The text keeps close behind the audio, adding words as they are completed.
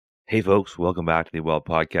Hey folks, welcome back to the Wild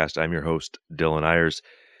Podcast. I'm your host, Dylan Ayers.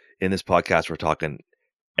 In this podcast, we're talking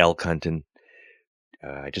elk hunting.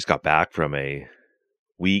 I just got back from a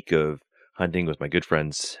week of hunting with my good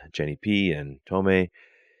friends, Jenny P and Tome, and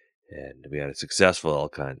we had a successful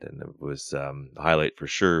elk hunt. And it was, the highlight for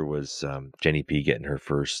sure was Jenny P getting her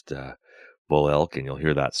first bull elk, and you'll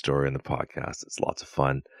hear that story in the podcast. It's lots of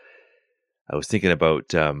fun. I was thinking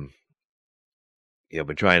about, I've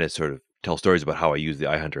been trying to sort of tell stories about how I use the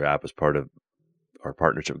iHunter app as part of our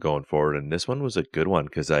partnership going forward, and this one was a good one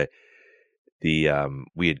because there's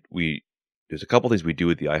a couple things we do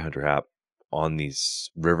with the iHunter app on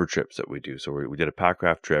these river trips that we do. So we did a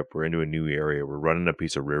Packraft trip. We're into a new area. We're running a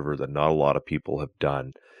piece of river that not a lot of people have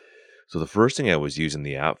done. So the first thing I was using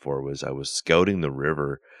the app for was I was scouting the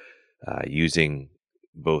river using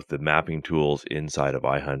both the mapping tools inside of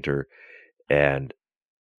iHunter, and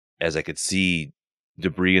as I could see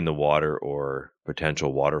debris in the water or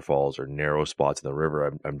potential waterfalls or narrow spots in the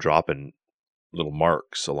river, I'm dropping little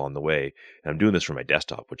marks along the way. And I'm doing this from my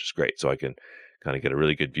desktop, which is great. So I can kind of get a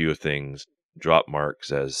really good view of things, drop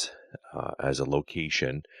marks as a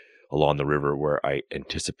location along the river where I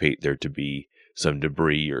anticipate there to be some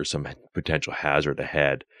debris or some potential hazard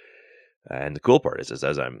ahead. And the cool part is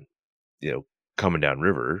as I'm, coming down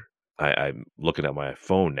river, I'm looking at my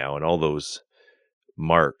phone now, and all those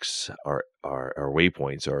marks are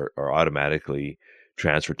waypoints are automatically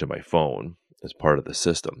transferred to my phone as part of the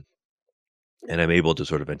system. And I'm able to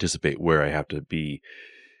sort of anticipate where I have to be,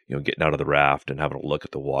 getting out of the raft and having a look at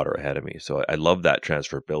the water ahead of me. So I love that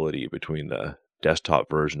transferability between the desktop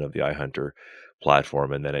version of the iHunter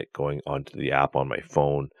platform and then it going onto the app on my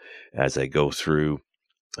phone as I go through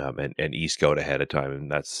and e-scout ahead of time.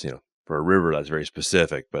 And that's, for a river, that's very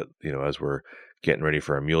specific. But, as we're getting ready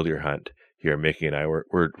for a mule deer hunt here, Mickey and I,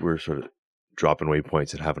 we're sort of dropping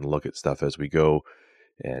waypoints and having a look at stuff as we go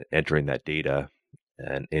and entering that data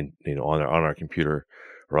and on our computer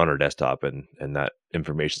or on our desktop, and that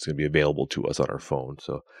information is going to be available to us on our phone.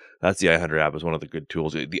 So that's the iHunter app is one of the good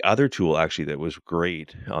tools. The other tool actually that was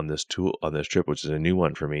great on this trip, which is a new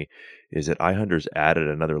one for me, is that iHunter's added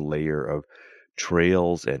another layer of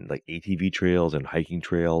trails and like ATV trails and hiking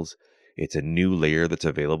trails. It's a new layer that's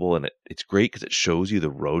available, and it's great because it shows you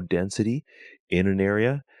the road density in an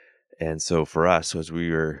area. And so for us, as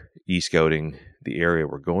we were e-scouting the area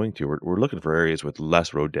we're going to, we're looking for areas with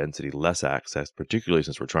less road density, less access, particularly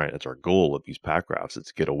since that's our goal of these pack rafts, is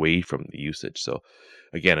to get away from the usage. So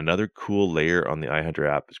again, another cool layer on the iHunter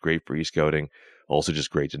app. It's great for e-scouting. Also just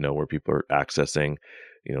great to know where people are accessing,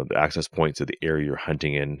 the access points of the area you're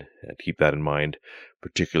hunting in. And keep that in mind,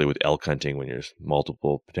 particularly with elk hunting when there's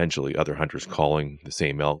multiple, potentially other hunters calling the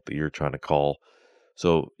same elk that you're trying to call.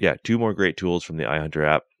 So yeah, two more great tools from the iHunter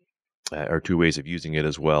app. Are two ways of using it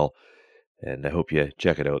as well. And I hope you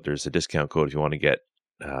check it out. There's a discount code if you want to get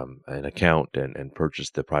an account and purchase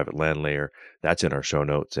the private land layer. That's in our show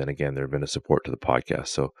notes. And again, there have been a support to the podcast.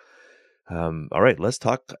 So, all right, let's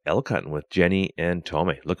talk elk hunting with Jenny and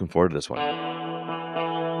Tome. Looking forward to this one.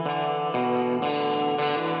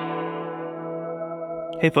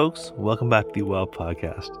 Hey, folks. Welcome back to the Wild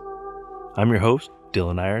Podcast. I'm your host,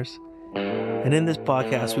 Dylan Ayers. And in this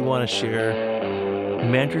podcast, we want to share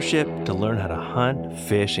mentorship to learn how to hunt,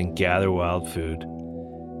 fish, and gather wild food.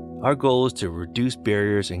 Our goal is to reduce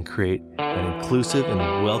barriers and create an inclusive and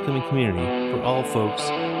welcoming community for all folks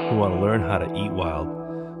who want to learn how to eat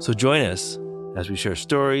wild. So join us as we share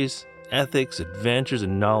stories, ethics, adventures,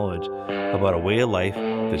 and knowledge about a way of life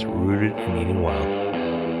that's rooted in eating wild.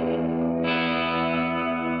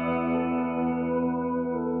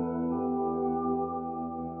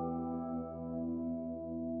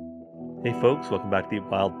 Hey folks, welcome back to the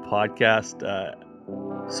Wild Podcast.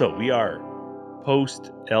 So we are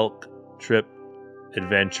post elk trip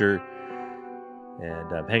adventure,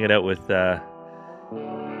 and I'm hanging out with my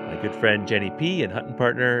good friend Jenny P and hunting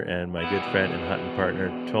partner, and my good friend and hunting partner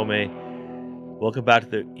Tome. Welcome back to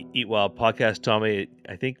the Eat Wild Podcast, Tome.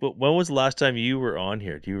 I think when was the last time you were on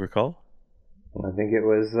here? Do you recall? I think it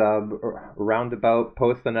was roundabout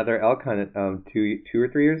post another elk hunt 2 or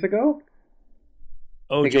 3 years ago.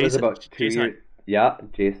 Oh, I think Jason. It was about 2 years. Yeah,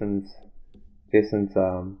 Jason's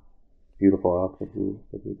beautiful elk that he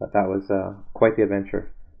got. That was quite the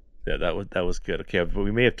adventure. Yeah, that was good. Okay, but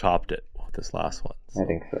we may have topped it with this last one. So. I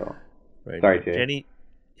think so. Right. Sorry, Jay. Jenny.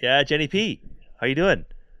 Yeah, Jenny P. How you doing?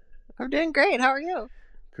 I'm doing great. How are you?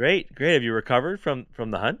 Great. Have you recovered from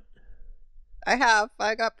the hunt? I have.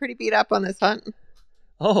 I got pretty beat up on this hunt.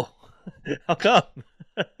 Oh, how come?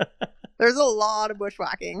 There's a lot of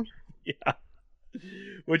bushwhacking. Yeah.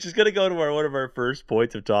 Which is going to go to one of our first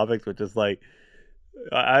points of topics, which is like,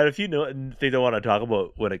 I had a few things I want to talk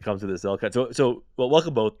about when it comes to this elk hunt. Well,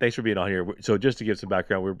 welcome both. Thanks for being on here. So, just to give some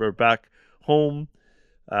background, we're back home,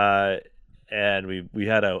 uh, and we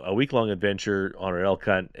had a week long adventure on our elk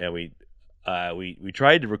hunt, and we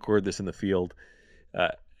tried to record this in the field, uh,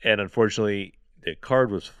 and unfortunately the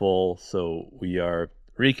card was full. So we are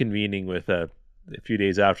reconvening with a few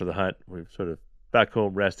days after the hunt. We've sort of back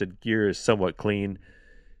home, rested. Gear is somewhat clean.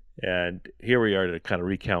 And here we are to kind of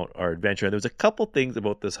recount our adventure. And there's a couple things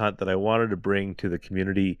about this hunt that I wanted to bring to the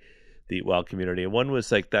community, the wild community. And one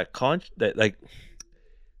was like that like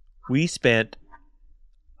we spent,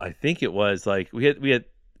 I think it was like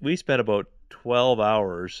we spent about 12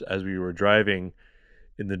 hours as we were driving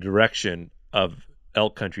in the direction of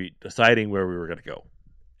elk country, deciding where we were going to go.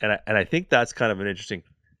 And I think that's kind of an interesting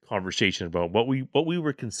conversation about what we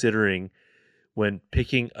were considering when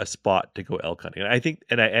picking a spot to go elk hunting. And I think,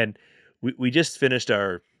 and we just finished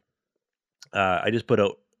our, I just put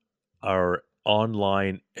out our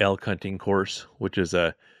online elk hunting course,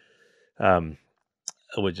 um,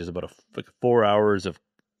 which is about like 4 hours of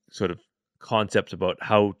sort of concepts about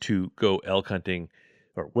how to go elk hunting,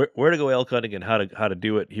 or where to go elk hunting and how to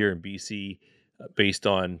do it here in BC, based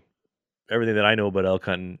on everything that I know about elk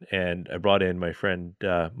hunting. And I brought in my friend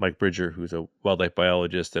Mike Bridger, who's a wildlife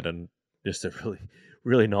biologist and just a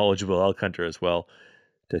really knowledgeable elk hunter as well,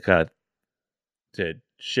 to kind of to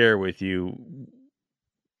share with you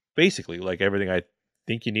basically like everything I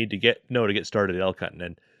think you need to get started elk hunting.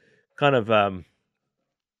 And kind of I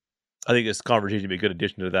think this conversation would be a good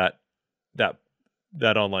addition to that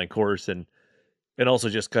that online course. And also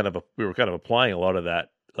just kind of we were kind of applying a lot of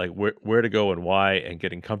that, like where to go and why, and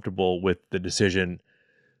getting comfortable with the decision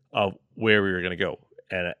of where we were going to go.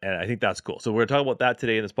 And I think that's cool. So we're going to talk about that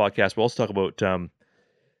today in this podcast. We'll also talk about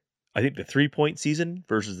I think the 3 point season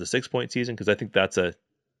versus the 6 point season, because I think that's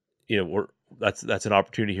that's an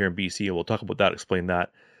opportunity here in BC, and we'll talk about that, explain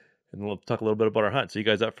that, and we'll talk a little bit about our hunt. So you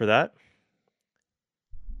guys up for that?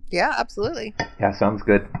 Yeah, absolutely. Yeah, sounds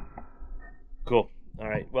good. Cool. All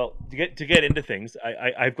right. Well, to get into things,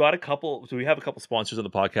 I've got a couple. So we have a couple sponsors on the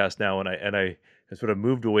podcast now, and I sort of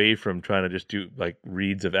moved away from trying to just do like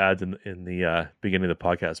reads of ads in the beginning of the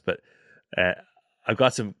podcast, but uh, I've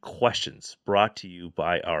got some questions brought to you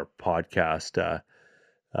by our podcast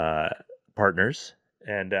partners,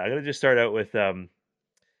 and I'm gonna just start out with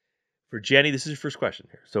for Jenny. This is your first question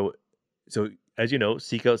here. So as you know,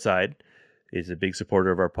 Seek Outside is a big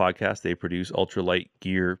supporter of our podcast. They produce ultralight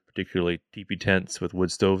gear, particularly teepee tents with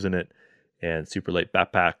wood stoves in it, and super light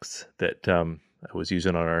backpacks that I was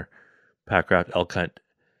using on our Packraft elk hunt.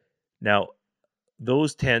 Now,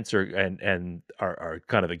 those tents are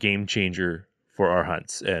kind of a game changer for our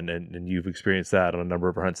hunts, and you've experienced that on a number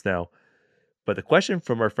of our hunts now. But the question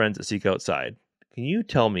from our friends at Seek Outside: can you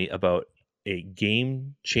tell me about a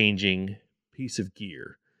game changing piece of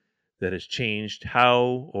gear that has changed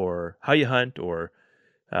how you hunt, or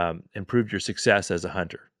improved your success as a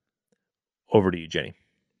hunter? Over to you, Jenny.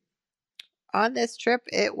 On this trip,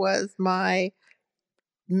 it was my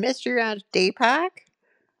Mystery Ranch day pack.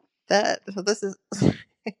 So this is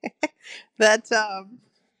that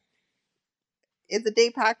it's a day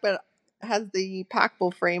pack, but has the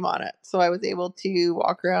packable frame on it. So I was able to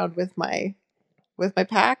walk around with my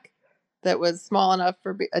pack that was small enough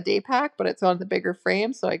for a day pack, but it's on the bigger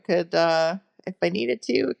frame, so I could, if I needed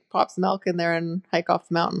to, pop some elk in there and hike off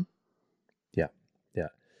the mountain. Yeah, yeah.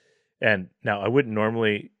 And now I wouldn't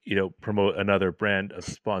normally, promote another brand of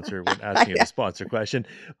sponsor when asking Yeah. a sponsor question,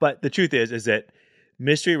 but the truth is that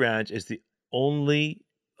Mystery Ranch is the only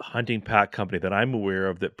hunting pack company that I'm aware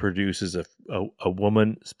of that produces a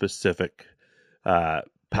woman specific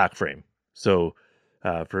pack frame. So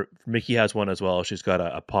for Mickey has one as well. She's got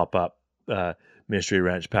a pop up Mystery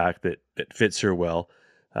Ranch pack that fits her well,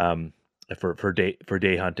 um, for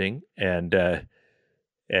day hunting. And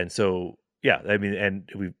so yeah, I mean,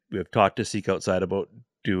 and we've talked to Seek Outside about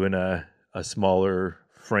doing a smaller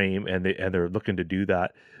frame, and they're looking to do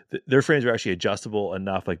that. Their frames are actually adjustable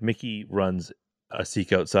enough. Like Mickey runs a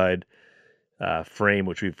Seek Outside frame,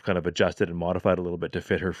 which we've kind of adjusted and modified a little bit to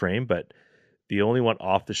fit her frame, but the only one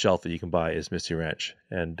off the shelf that you can buy is Misty Ranch,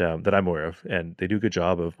 and that I'm aware of, and they do a good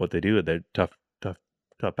job of what they do. And they're tough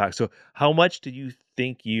pack. So, how much do you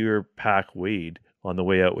think your pack weighed on the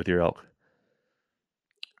way out with your elk?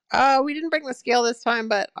 We didn't bring the scale this time,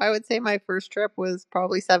 but I would say my first trip was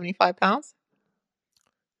probably 75 pounds.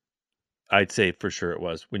 I'd say for sure it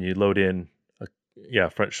was when you load in,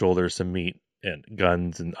 front shoulders, some meat, and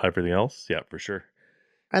guns and everything else. Yeah, for sure,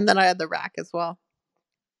 And then I had the rack as well.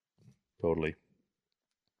 totally.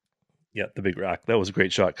 Yeah, the big rack. That was a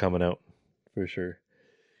great shot coming out, for sure.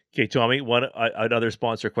 Okay, Tommy, another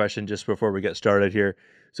sponsor question just before we get started here.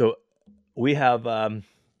 So we have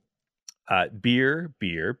Beer,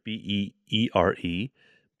 Beere.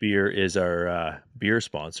 Beer is our beer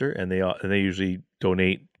sponsor, and they usually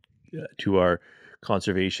donate to our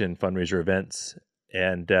conservation fundraiser events,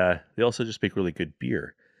 and they also just make really good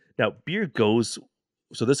beer. Now, beer goes.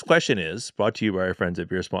 So this question is brought to you by our friends at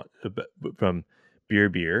from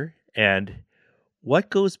Beer, and what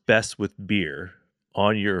goes best with beer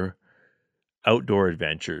on your outdoor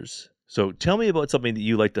adventures? So tell me about something that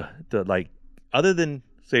you like to like, other than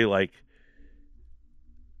say like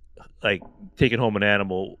taking home an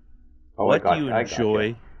animal. Oh, What do you I got you.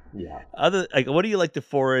 enjoy? Yeah. What do you like to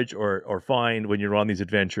forage or find when you're on these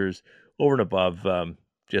adventures over and above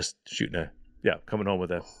just coming home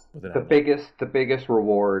with an animal? The biggest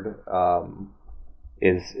reward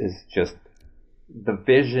is just the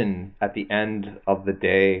vision at the end of the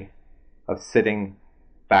day of sitting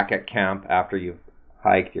back at camp after you've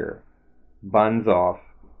hiked your buns off,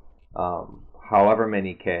 however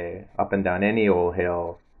many K, up and down any old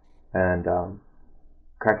hill, and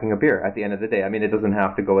cracking a beer at the end of the day. I mean, it doesn't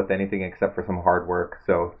have to go with anything except for some hard work.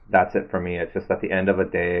 So that's it for me. It's just at the end of a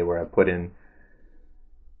day where I put in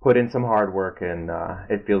some hard work, and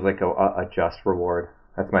it feels like a just reward.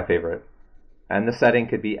 That's my favorite. And the setting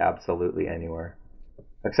could be absolutely anywhere,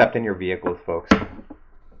 except in your vehicles, folks.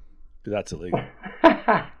 That's illegal.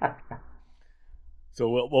 So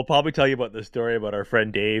we'll probably tell you about the story about our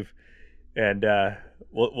friend Dave, and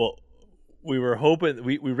we were hoping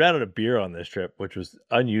we ran out of beer on this trip, which was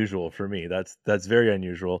unusual for me. That's very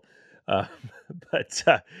unusual. Uh,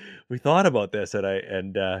 but we thought about this,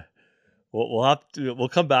 and we'll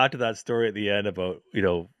come back to that story at the end about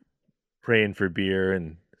praying for beer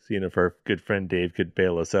and seeing if our good friend Dave could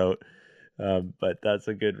bail us out. But that's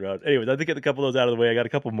a good route. Anyways, I think get a couple of those out of the way. I got a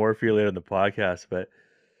couple more for you later in the podcast. But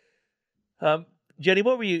Jenny,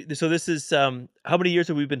 what were you? So this is how many years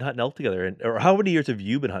have we been hunting elk together, or how many years have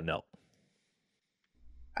you been hunting elk?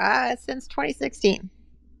 Since 2016.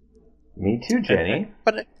 Me too, Jenny.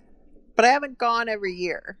 But I haven't gone every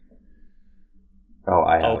year. Oh,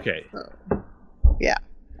 I have. Okay. Yeah.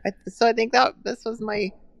 So I think that this was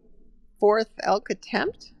my 4th elk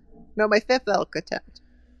attempt. No, my 5th elk attempt.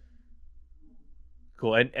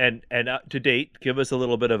 Cool. And to date, give us a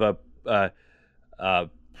little bit of a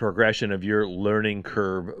progression of your learning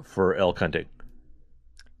curve for elk hunting.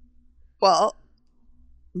 Well,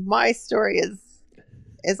 my story is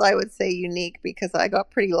I would say unique because I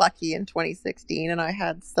got pretty lucky in 2016 and I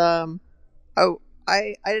had some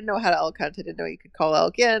I didn't know how to elk hunt. I didn't know you could call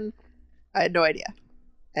elk in. I had no idea.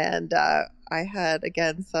 And I had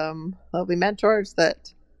again some lovely mentors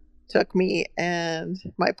that took me and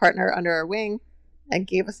my partner under our wing and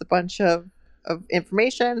gave us a bunch of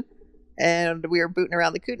information, and we were booting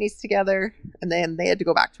around the Kootenays together, and then they had to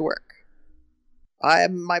go back to work.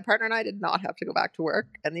 My partner and I did not have to go back to work,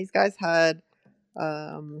 and these guys had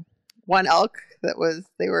one elk that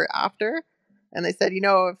they were after, and they said,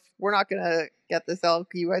 if we're not gonna get this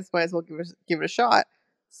elk, you guys might as well give it a shot.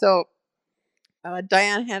 So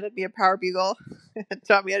Diane handed me a power bugle and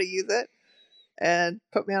taught me how to use it and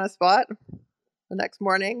put me on a spot. The next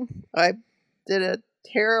morning, I did a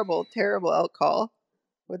terrible elk call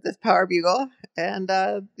with this power bugle, and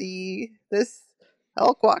this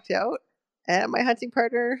elk walked out, and my hunting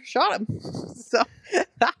partner shot him. So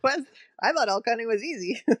I thought elk hunting was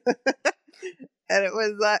easy, and it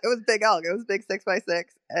was big elk. It was big 6x6,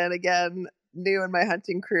 and again, new in my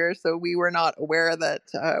hunting career, so we were not aware that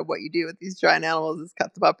what you do with these giant animals is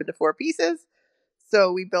cut them up into 4 pieces.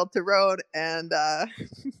 So we built a road and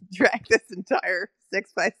dragged this entire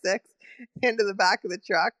 6x6 into the back of the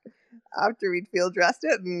truck after we'd field dressed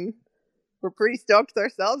it, and we're pretty stoked with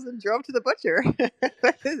ourselves and drove to the butcher.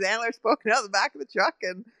 His antlers poking out the back of the truck,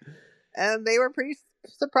 and they were pretty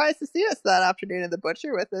surprised to see us that afternoon at the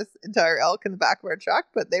butcher with this entire elk in the back of our truck,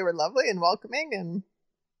 but they were lovely and welcoming,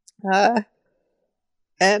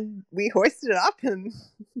 and we hoisted it up and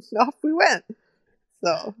off we went.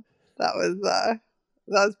 So that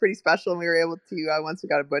was pretty special, and we were able to once we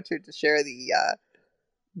got a butcher to share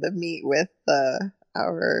the meat with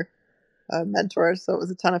our mentors. So it was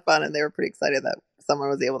a ton of fun, and they were pretty excited that someone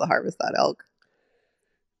was able to harvest that elk.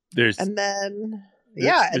 And then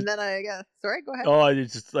I guess, sorry, go ahead. Oh,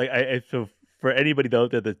 it's just like so for anybody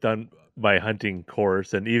out there that's done my hunting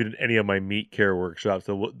course and even any of my meat care workshops,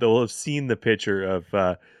 they'll have seen the picture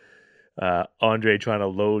of Andre trying to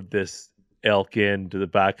load this elk into the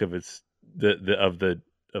back of a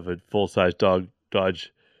full-size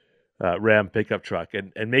Dodge Ram pickup truck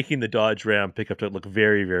and making the Dodge Ram pickup truck look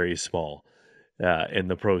very, very small. in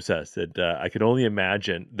the process. And I can only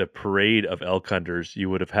imagine the parade of elk hunters you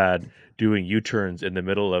would have had doing U-turns in the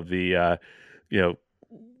middle of you know,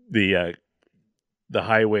 the uh, the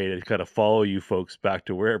highway to kind of follow you folks back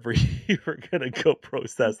to wherever you were going to go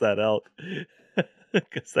process that elk,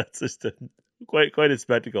 because that's just quite a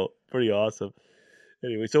spectacle. Pretty awesome.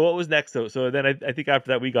 Anyway, so what was next though? So then I think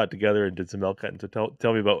after that we got together and did some elk hunting. So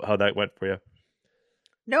tell me about how that went for you.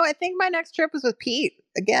 No, I think my next trip was with Pete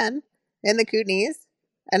again in the Kootenays.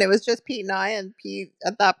 And it was just Pete and I. And Pete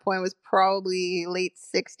at that point was probably late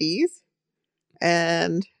 60s.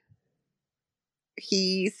 And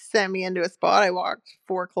he sent me into a spot. I walked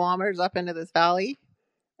 4 kilometers up into this valley.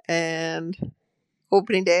 And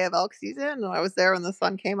opening day of elk season. And I was there when the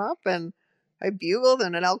sun came up. And I bugled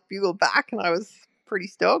and an elk bugled back. And I was pretty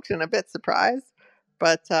stoked and a bit surprised.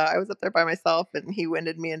 But I was up there by myself and he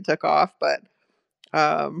winded me and took off. But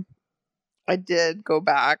um, I did go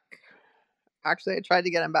back. Actually, I tried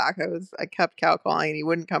to get him back. I kept cow calling and he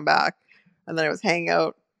wouldn't come back. And then I was hanging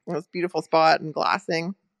out in this beautiful spot and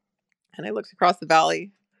glassing. And I looked across the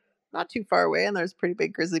valley, not too far away, and there's a pretty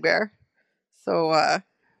big grizzly bear. So, I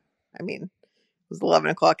mean, it was 11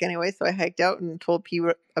 o'clock anyway. So I hiked out and told Pete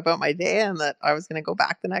about my day and that I was going to go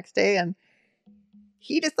back the next day. And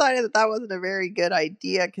he decided that that wasn't a very good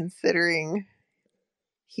idea considering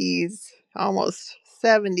he's almost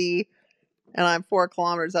 70 and I'm 4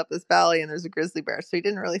 kilometers up this valley and there's a grizzly bear. So he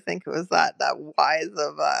didn't really think it was that wise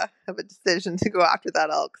of a decision to go after that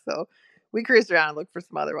elk. So we cruised around and looked for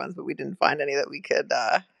some other ones, but we didn't find any that we could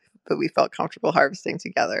that we felt comfortable harvesting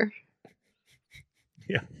together.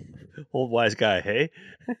 Yeah, old wise guy, hey.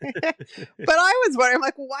 But I was wondering,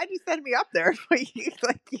 like, well, why'd you send me up there? You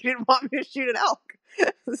didn't want me to shoot an elk.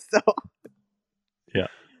 So Yeah.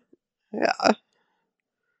 Yeah.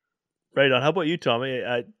 Right on. How about you, Tommy?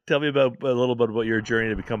 Tell me about a little bit about your journey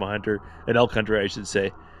to become a hunter, an elk hunter, I should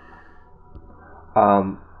say.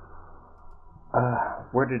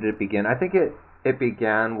 Where did it begin? I think it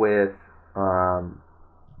began with, they're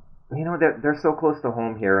so close to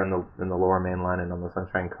home here in the Lower Mainland and on the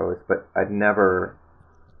Sunshine Coast, but I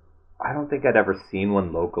don't think I'd ever seen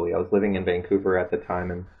one locally. I was living in Vancouver at the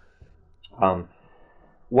time, and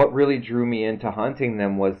what really drew me into hunting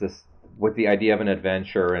them was the idea of an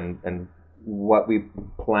adventure, and what we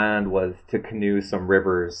planned was to canoe some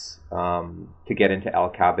rivers to get into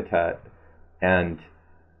elk habitat, and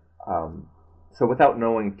so without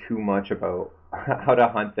knowing too much about how to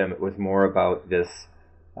hunt them, it was more about this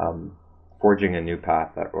forging a new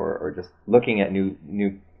path, or just looking at new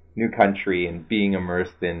country and being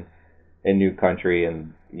immersed in new country,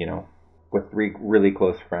 and with 3 really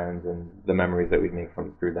close friends and the memories that we'd make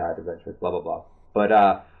through that adventure, blah blah blah.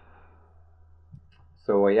 But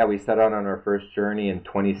so yeah, we set out on our first journey in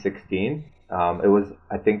 2016. It was,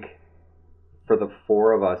 I think, for the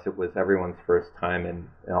 4 of us, it was everyone's first time, and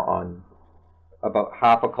on about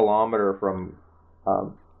half a kilometer from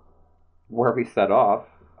where we set off,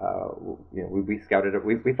 we scouted it.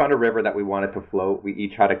 We found a river that we wanted to float. We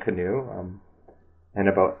each had a canoe, and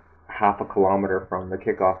about half a kilometer from the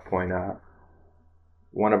kickoff point,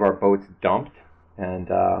 one of our boats dumped, and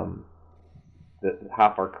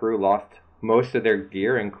half our crew lost most of their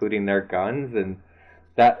gear, including their guns, and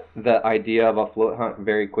the idea of a float hunt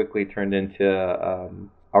very quickly turned into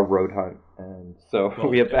a road hunt, and so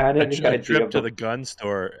we abandoned the idea. A trip to the gun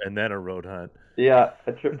store and then a road hunt. Yeah,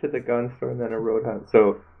 a trip to the gun store and then a road hunt.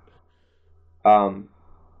 So,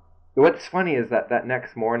 what's funny is that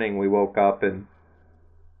next morning we woke up and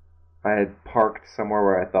I had parked somewhere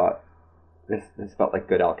where I thought this felt like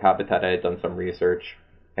good elk habitat. I had done some research,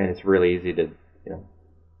 and it's really easy to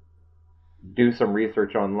do some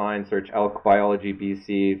research online, search elk biology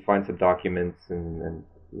BC, find some documents, and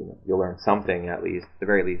you'll learn something at the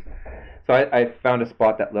very least. So I found a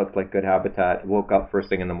spot that looked like good habitat. Woke up first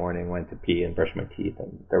thing in the morning, went to pee and brushed my teeth,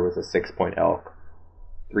 and there was a 6-point elk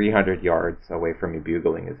 300 yards away from me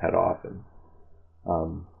bugling his head off, and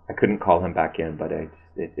I couldn't call him back in, but it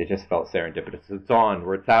just felt serendipitous. It's on,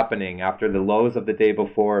 where it's happening after the lows of the day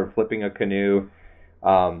before, flipping a canoe.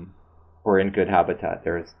 We're in good habitat.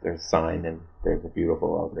 There's sign, and there's a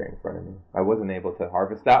beautiful elk right in front of me. I wasn't able to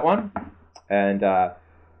harvest that one, and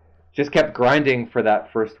just kept grinding for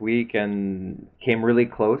that first week, and came really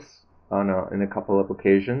close in a couple of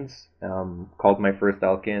occasions. Called my first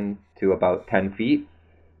elk in to about 10 feet,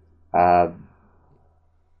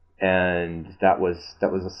 and that was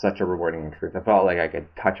such a rewarding experience. I felt like I could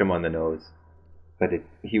touch him on the nose, but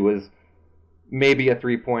he was maybe a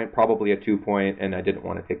 3-point, probably a 2-point, and I didn't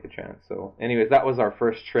want to take the chance. So, anyways, that was our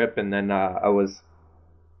first trip, and then I was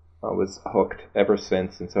hooked ever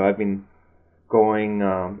since. And so I've been going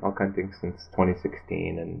elk hunting since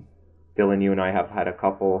 2016, and Dylan, you and I have had a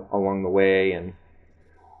couple along the way, and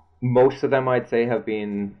most of them I'd say have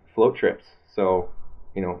been float trips. So,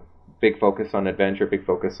 you know, big focus on adventure, big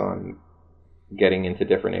focus on getting into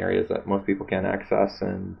different areas that most people can't access,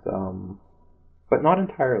 and but not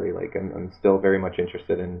entirely. Like I'm still very much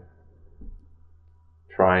interested in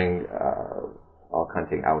trying elk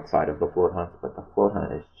hunting outside of the float hunts, but the float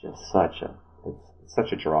hunt is just it's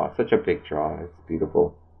such a draw, such a big draw. It's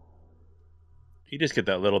beautiful. You just get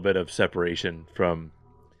that little bit of separation from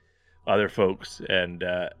other folks, and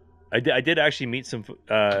I did actually meet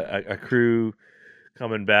a crew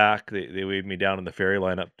coming back. They waved me down on the ferry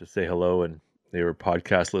line up to say hello, and they were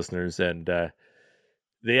podcast listeners, and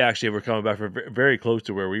they actually were coming back from very close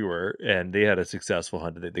to where we were, and they had a successful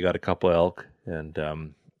hunt. They got a couple elk, and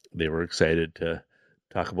they were excited to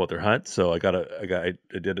talk about their hunt. So I got got a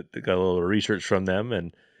little research from them,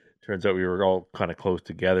 and turns out we were all kind of close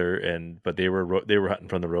together. But they were hunting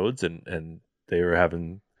from the roads, and they were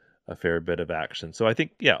having a fair bit of action. So I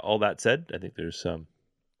think, yeah. All that said, I think there's some.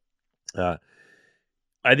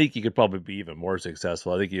 I think you could probably be even more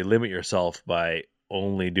successful. I think you limit yourself by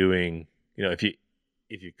only doing, if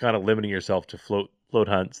you're kind of limiting yourself to float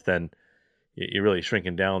hunts, then you're really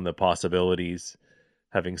shrinking down the possibilities.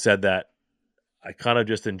 Having said that, I kind of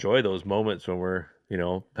just enjoy those moments when we're,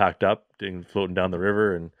 packed up and floating down the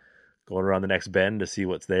river and going around the next bend to see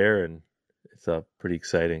what's there, and it's pretty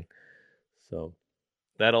exciting. So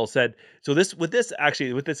that all said, so with this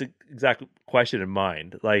exact question in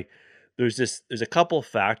mind, like there's a couple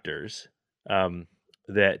factors um,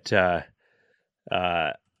 that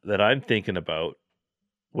that I'm thinking about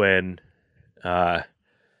when uh,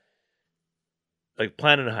 like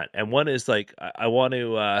planning a hunt, and one is like I want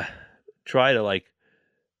to try to, like,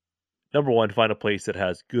 number one, find a place that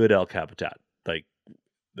has good elk habitat, like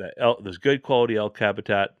there's good quality elk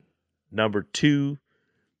habitat. Number two,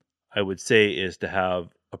 I would say, is to have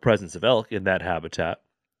a presence of elk in that habitat,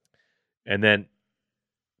 and then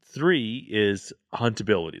three is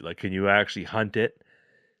huntability. Like, can you actually hunt it?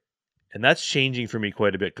 And that's changing for me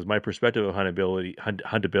quite a bit because my perspective of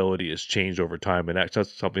huntability has changed over time, and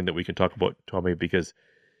that's something that we can talk about, Tommy, because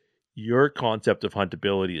your concept of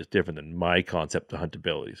huntability is different than my concept of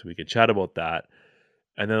huntability. So we can chat about that.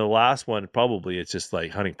 And then the last one, probably, it's just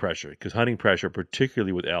like hunting pressure, because hunting pressure,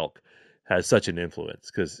 particularly with elk, has such an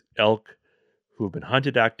influence because elk who have been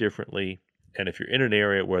hunted act differently. And if you're in an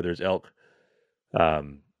area where there's elk,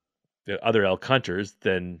 um, the other elk hunters,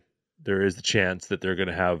 then there is the chance that they're going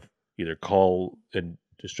to have either call and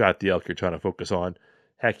distract the elk you're trying to focus on.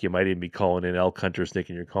 Heck, you might even be calling in elk hunters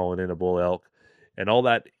thinking you're calling in a bull elk, and all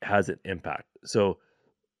that has an impact. So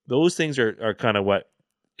those things are kind of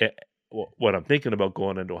eh, what I'm thinking about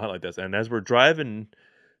going into a hunt like this. And as we're driving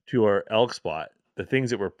to our elk spot, the things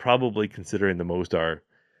that we're probably considering the most are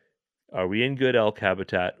we in good elk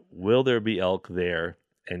habitat? Will there be elk there?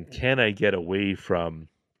 And can I get away from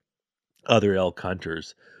other elk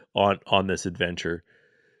hunters on this adventure?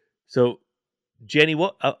 So, Jenny,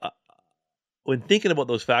 what when thinking about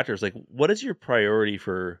those factors, like, what is your priority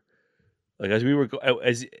for, like, as we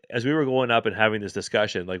were going up and having this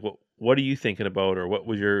discussion, like, what are you thinking about, or what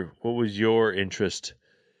was your interest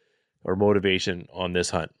or motivation on this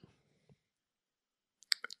hunt?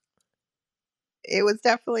 It was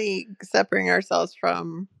definitely separating ourselves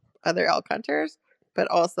from other elk hunters, but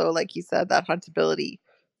also, like you said, that huntability.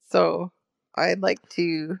 So I'd like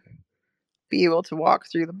to be able to walk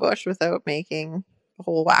through the bush without making a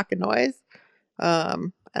whole whack of noise.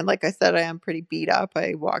 And like I said, I am pretty beat up.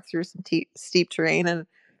 I walked through some steep terrain and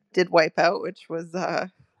did wipe out, which was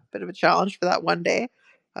a bit of a challenge for that one day.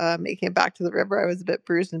 Making it back to the river, I was a bit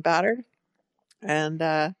bruised and battered, and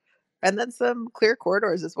then some clear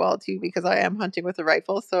corridors as well too, because I am hunting with a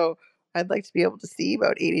rifle. So I'd like to be able to see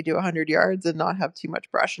about 80 to 100 yards and not have too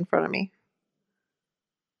much brush in front of me.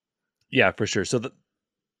 Yeah, for sure. So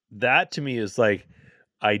that to me is like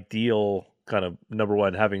ideal, kind of number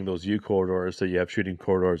one, having those view corridors. So you have shooting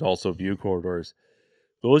corridors, also view corridors.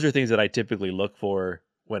 Those are things that I typically look for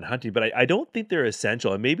when hunting, but I don't think they're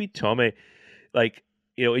essential. And maybe, Tommy, like,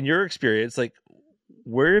 in your experience, like,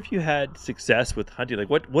 where have you had success with hunting? Like,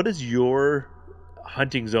 what does your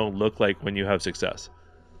hunting zone look like when you have success?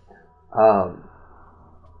 Um,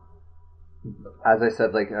 as I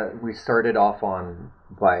said, like we started off on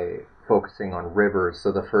by focusing on rivers.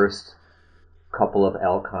 So the first couple of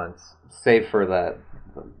elk hunts, save for the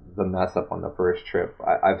mess up on the first trip,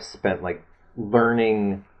 I've spent like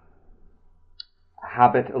learning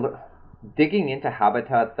habit, digging into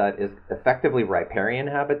habitat that is effectively riparian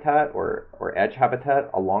habitat or edge habitat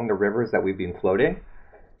along the rivers that we've been floating.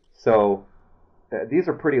 So these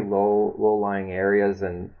are pretty low lying areas,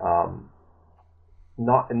 and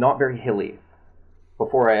not very hilly.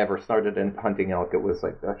 Before I ever started in hunting elk, it was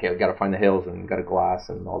like, okay, I got to find the hills and got a glass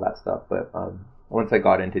and all that stuff. But once I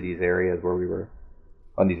got into these areas where we were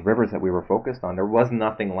on these rivers that we were focused on, there was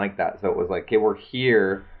nothing like that. So it was like, okay, we're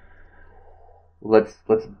here. Let's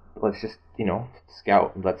just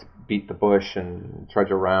scout. Let's beat the bush and trudge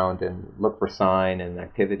around and look for sign and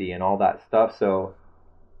activity and all that stuff. So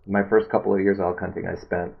my first couple of years elk hunting, I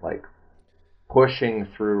spent like pushing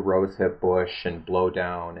through rosehip bush and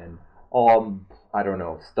blowdown and all, I don't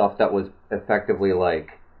know, stuff that was effectively like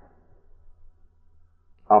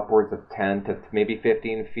upwards of 10 to maybe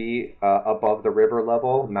 15 feet above the river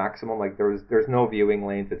level maximum. Like there's no viewing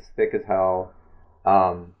lanes. It's thick as hell.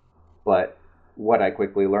 But what I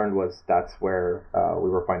quickly learned was that's where we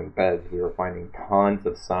were finding beds. We were finding tons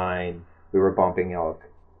of sign. We were bumping elk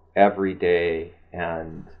every day.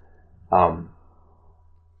 And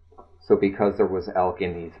so because there was elk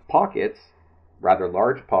in these pockets, rather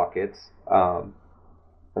large pockets,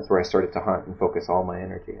 that's where I started to hunt and focus all my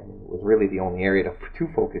energy. I mean, it was really the only area to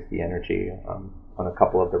focus the energy on a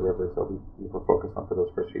couple of the rivers that we were focused on for those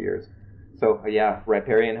first few years. So yeah,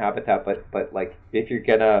 riparian habitat, but like if you're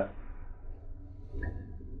gonna,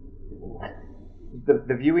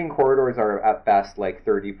 the viewing corridors are at best like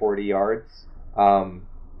 30-40 yards,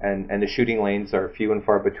 and the shooting lanes are few and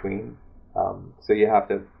far between. So you have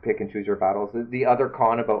to pick and choose your battles. The other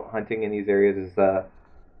con about hunting in these areas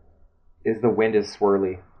is the wind is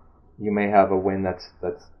swirly. You may have a wind that's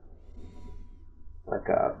like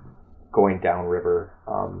going downriver,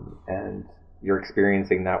 and you're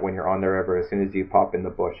experiencing that when you're on the river. As soon as you pop in the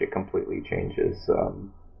bush, it completely changes,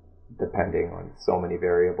 depending on so many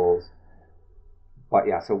variables. But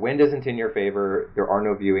yeah, so wind isn't in your favor. There are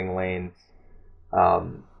no viewing lanes,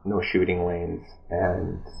 no shooting lanes,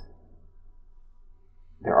 and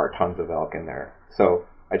there are tons of elk in there. So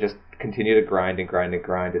I just continue to grind and grind and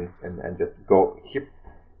grind and just go here,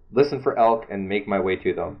 listen for elk and make my way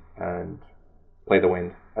to them and play the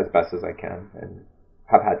wind as best as I can, and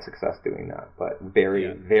have had success doing that. But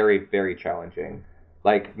very, very, very challenging.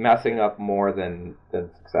 Like messing up more than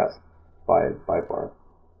success by far.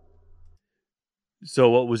 So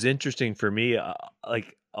what was interesting for me,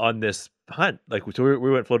 like on this hunt, like so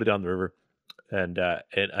we went floated down the river, and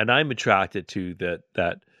I'm attracted to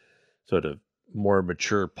that sort of more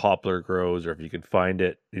mature poplar grows, or if you can find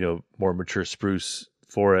it, more mature spruce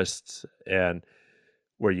forests, and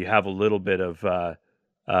where you have a little bit of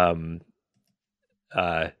um,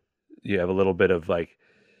 uh, you have a little bit of like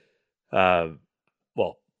uh,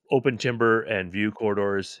 well, open timber and view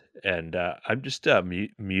corridors. And I'm just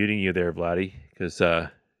muting you there, Vladdy, because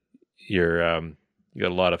you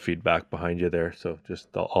got a lot of feedback behind you there. So just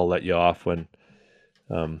I'll let you off when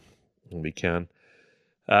we can.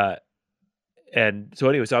 Uh, and so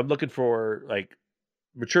anyway, so I'm looking for like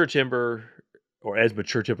mature timber, or as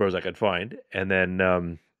mature timber as I can find, and then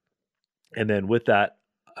with that,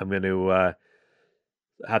 I'm going to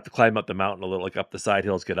have to climb up the mountain a little, like up the side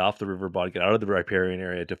hills, get off the river bottom, get out of the riparian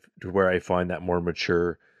area to where I find that more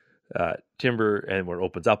mature timber, and where it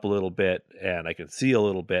opens up a little bit and I can see a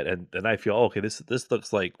little bit, and then I feel, okay, this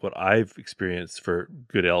looks like what I've experienced for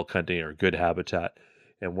good elk hunting or good habitat.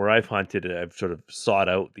 And where I've hunted, I've sort of sought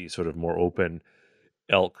out these sort of more open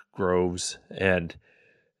elk groves, and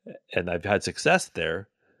I've had success there.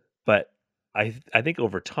 But I think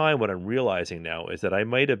over time, what I'm realizing now is that I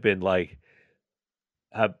might have been like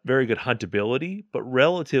have very good huntability, but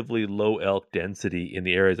relatively low elk density in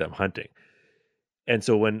the areas I'm hunting. And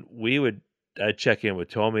so when I'd check in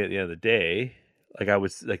with Tommy at the end of the day, like I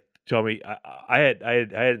was like, Tommy, I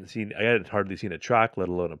hadn't hardly seen a track, let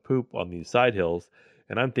alone a poop on these side hills.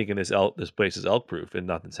 And I'm thinking this place is elk proof and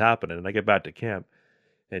nothing's happening. And I get back to camp,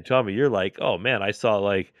 and Tommy, you're like, oh man, I saw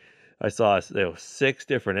 6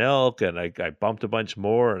 different elk, and I bumped a bunch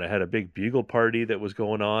more, and I had a big bugle party that was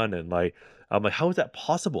going on, and like I'm like, how is that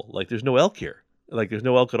possible? Like there's no elk here. Like there's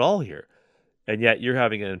no elk at all here. And yet you're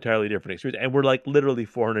having an entirely different experience, and we're like literally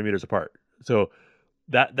 400 meters apart. So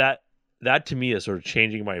that that that to me is sort of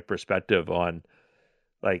changing my perspective on,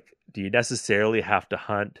 like, do you necessarily have to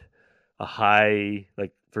hunt a high,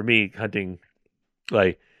 like for me hunting,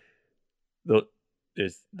 like the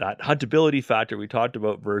is that huntability factor we talked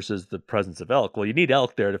about versus the presence of elk. Well, you need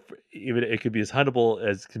elk there to, even it could be as huntable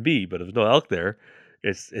as can be, but if there's no elk there,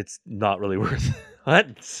 it's not really worth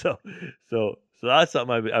hunting. So that's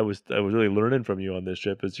something I was really learning from you on this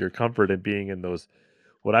trip, is your comfort in being in those,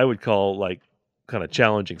 what I would call like kind of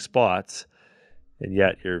challenging spots, and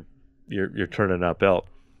yet you're turning up elk.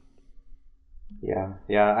 Yeah,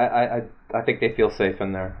 yeah. I think they feel safe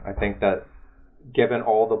in there. I think that given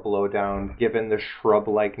all the blowdown, given the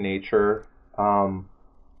shrub-like nature, um,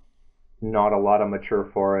 not a lot of mature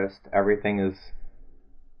forest. Everything is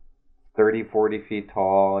 30, 40 feet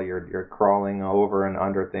tall. You're crawling over and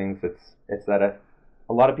under things. It's that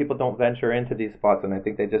a lot of people don't venture into these spots, and I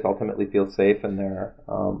think they just ultimately feel safe in there.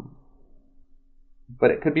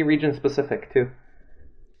 But it could be region specific too,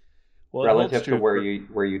 Well, it holds relative to true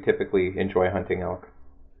for where you typically enjoy hunting elk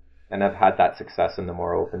and have had that success in the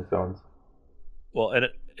more open zones. well, and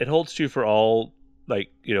it holds true for all. Like,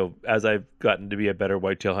 as I've gotten to be a better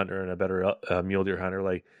whitetail hunter and a better mule deer hunter,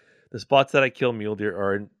 like the spots that I kill mule deer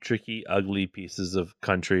are in tricky, ugly pieces of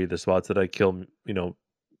country. The spots that I kill,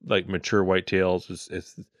 like mature whitetails,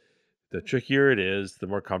 it's the trickier it is, the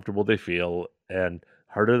more comfortable they feel, and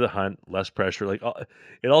harder to hunt, less pressure. Like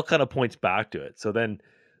it all kind of points back to it. So then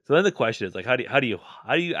the question is like, how do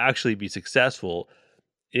you actually be successful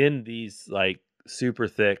in these like super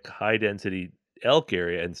thick, high density elk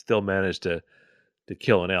area and still manage to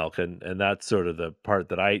kill an elk? And that's sort of the part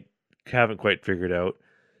that I haven't quite figured out.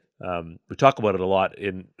 We talk about it a lot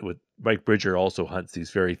in with Mike Bridger also hunts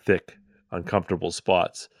these very thick, uncomfortable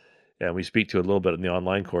spots, and we speak to it a little bit in the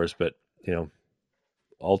online course. But you know,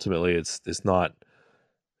 ultimately, it's not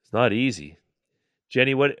easy.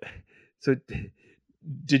 Jenny, what? So,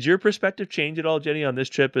 did your perspective change at all, Jenny, on this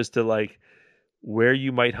trip as to like where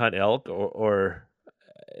you might hunt elk, or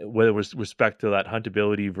whether it was respect to that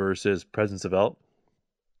huntability versus presence of elk?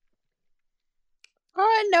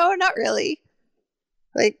 Oh no, not really.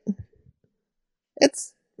 Like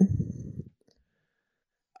it's.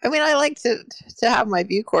 I mean, I like to have my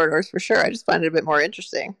view corridors for sure. I just find it a bit more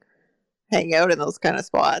interesting hanging out in those kind of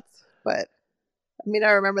spots. But I mean, I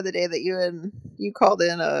remember the day that you called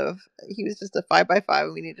in of he was just a 5x5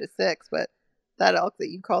 and we needed a 6, but that elk that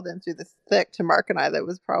you called in through the thick to Mark and I that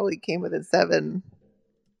was probably came within 7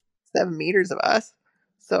 meters of us.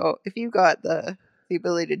 So if you got the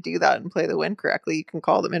ability to do that and play the wind correctly, you can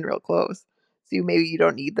call them in real close. So maybe you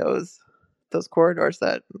don't need those corridors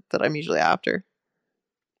that I'm usually after.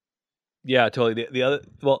 Yeah, totally. The other,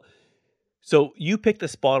 well, so you picked a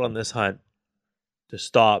spot on this hunt to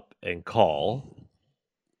stop and call.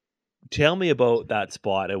 Tell me about that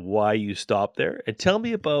spot and why you stopped there, and tell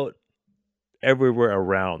me about everywhere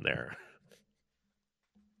around there.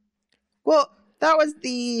 Well, that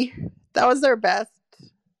was our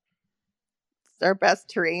best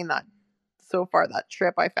terrain that so far that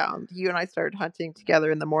trip I found. You and I started hunting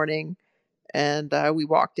together in the morning, and we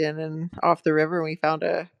walked in and off the river, and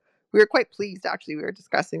we were quite pleased actually. We were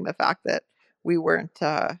discussing the fact that we weren't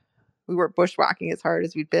uh, we weren't bushwhacking as hard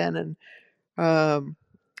as we'd been, and um,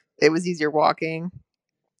 it was easier walking.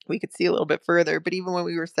 We could see a little bit further, but even when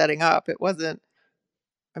we were setting up, it wasn't.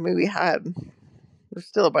 I mean, there's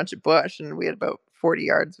still a bunch of bush, and we had about 40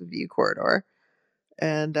 yards of view corridor,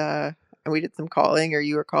 and and we did some calling, or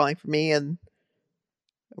you were calling for me, and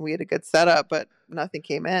we had a good setup, but nothing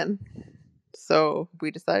came in. So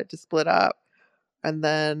we decided to split up, and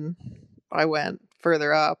then I went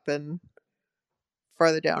further up and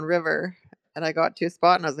farther down river, and I got to a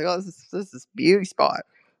spot, and I was like, "Oh, this is beauty spot.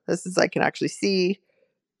 This is I can actually see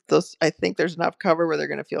those. I think there's enough cover where they're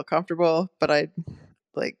going to feel comfortable." But I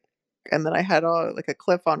like, and then I had like a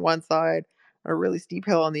cliff on one side, and a really steep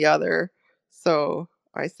hill on the other. So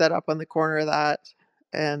I set up on the corner of that,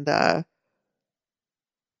 and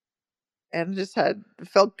just had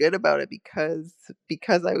felt good about it because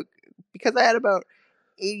I because I had about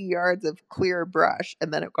 80 yards of clear brush,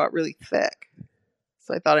 and then it got really thick.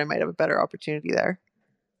 So I thought I might have a better opportunity there.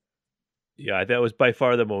 Yeah, that was by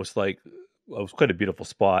far the most like well, it was quite a beautiful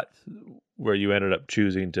spot where you ended up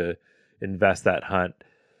choosing to invest that hunt.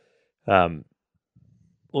 Um,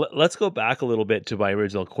 let's go back a little bit to my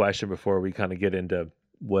original question before we kind of get into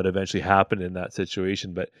what eventually happened in that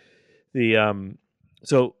situation. But the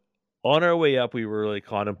so on our way up, we were really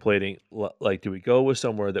contemplating like, do we go with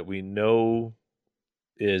somewhere that we know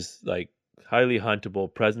is like highly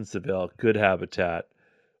huntable, presence of elk, good habitat,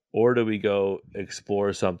 or do we go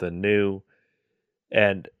explore something new?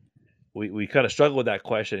 And we kind of struggle with that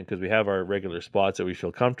question because we have our regular spots that we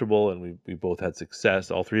feel comfortable, and we both had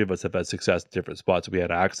success. All three of us have had success in different spots we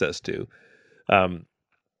had access to. Um,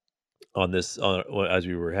 on this as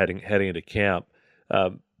we were heading into camp.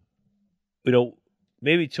 Um, you know,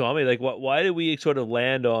 maybe tell me like why did we sort of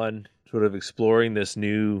land on sort of exploring this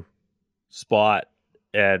new spot,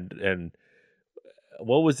 and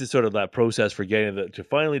what was the sort of that process for getting to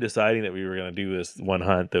finally deciding that we were going to do this one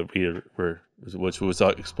hunt that we were which was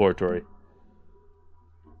exploratory.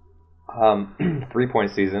 3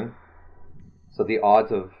 point season. So the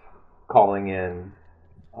odds of calling in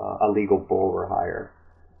a legal bull were higher.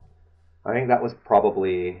 I think that was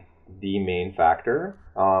probably the main factor.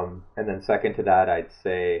 And then second to that, I'd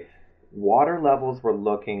say water levels were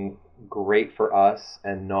looking great for us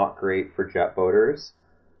and not great for jet boaters,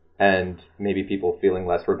 and maybe people feeling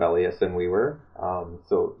less rebellious than we were.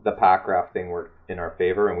 So the pack rafting worked in our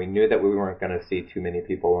favor, and we knew that we weren't going to see too many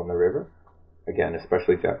people on the river. Again,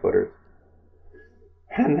 especially jet boaters.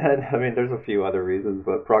 And then, I mean, there's a few other reasons,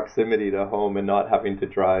 but proximity to home and not having to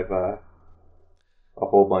drive a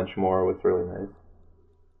whole bunch more was really nice.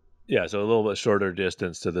 Yeah, so a little bit shorter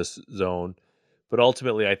distance to this zone. But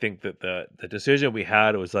ultimately, I think that the decision we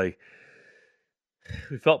had was like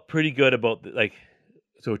we felt pretty good about like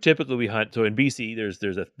so typically we hunt so in BC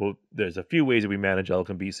there's a few ways that we manage elk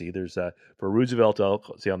in BC. There's for Roosevelt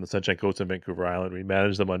elk, say on the Sunshine Coast and Vancouver Island, we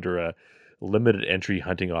manage them under a limited entry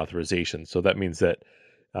hunting authorization. So that means that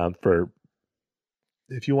for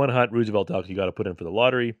if you want to hunt Roosevelt elk, you got to put in for the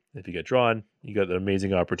lottery. If you get drawn, you got an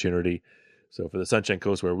amazing opportunity. So for the Sunshine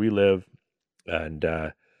Coast where we live, and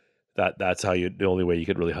that's how you the only way you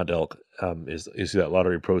could really hunt elk is through that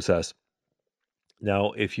lottery process.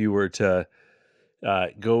 Now, if you were to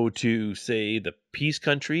go to say the Peace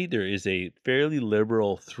Country, there is a fairly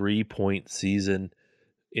liberal 3-point season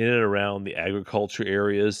in and around the agriculture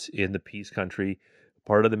areas in the Peace Country.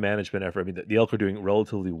 Part of the management effort. I mean, the elk are doing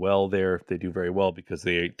relatively well there. They do very well because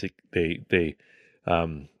they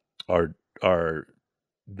um, are are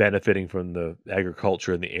benefiting from the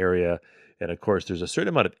agriculture in the area, and of course, there's a certain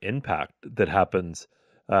amount of impact that happens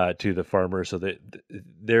to the farmers. So that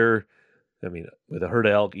they're, I mean, with a herd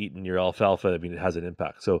of elk eating your alfalfa, I mean, it has an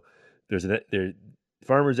impact. So there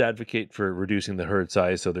farmers advocate for reducing the herd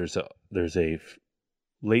size. So there's a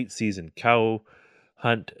late season cow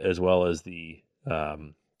hunt as well as the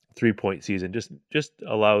 3-point season. Just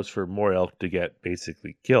allows for more elk to get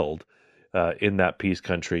basically killed in that Peace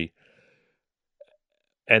Country,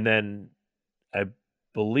 and then I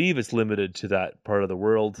believe it's limited to that part of the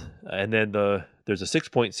world. And then there's a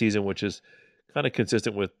 6-point season, which is kind of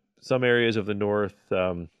consistent with some areas of the north,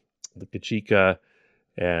 the Kachika,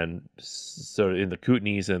 and so in the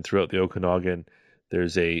Kootenays and throughout the Okanagan,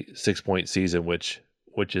 there's a 6-point season, which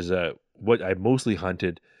is what I mostly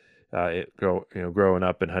hunted, growing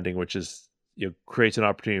up and hunting, which is creates an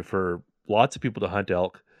opportunity for lots of people to hunt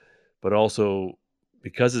elk, but also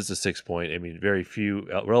because it's a 6-point, I mean,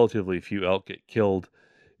 relatively few elk get killed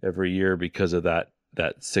every year because of that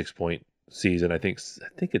 6-point season. I think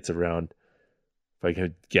it's around, if I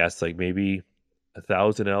could guess, like maybe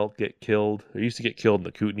 1,000 elk get killed. They used to get killed in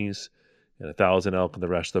the Kootenays, and 1,000 elk in the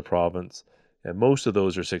rest of the province. And most of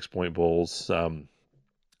those are 6-point bulls. At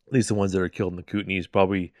least the ones that are killed in the Kootenays,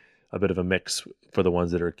 probably a bit of a mix for the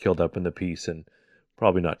ones that are killed up in the Peace, and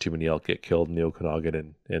probably not too many elk get killed in the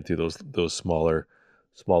Okanagan and through those smaller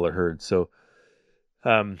herds. So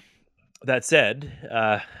um, that said,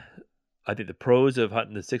 I think the pros of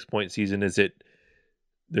hunting the 6-point season is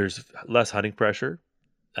there's less hunting pressure,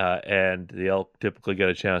 and the elk typically get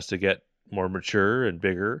a chance to get more mature and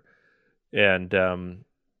bigger, and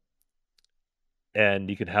and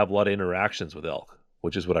you can have a lot of interactions with elk,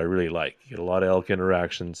 which is what I really like. You get a lot of elk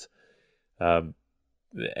interactions, um,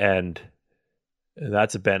 and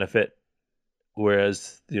that's a benefit.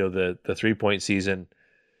 Whereas the 3-point season,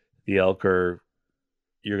 the elk are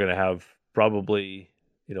you're going to have probably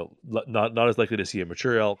not as likely to see a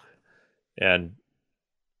mature elk, and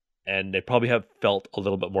they probably have felt a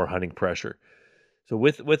little bit more hunting pressure. So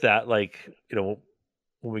with that, like when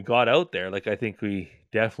we got out there, like I think we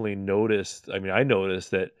definitely noticed. I mean, I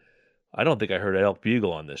noticed that I don't think I heard an elk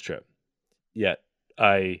bugle on this trip yet.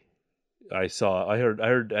 I I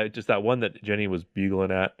heard just that one that Jenny was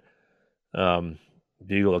bugling at, um,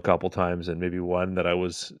 bugle a couple times, and maybe one that I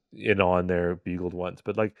was in on there bugled once,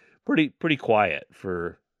 but like pretty quiet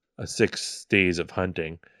for a 6 days of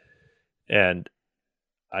hunting, and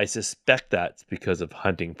I suspect that's because of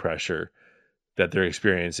hunting pressure that they're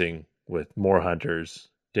experiencing with more hunters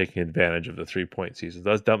taking advantage of the 3-point season.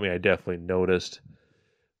 That's something I definitely noticed.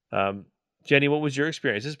 Um, Jenny, what was your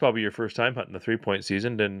experience? This is probably your first time hunting the 3-point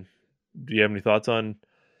season. And do you have any thoughts on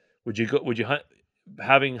would you hunt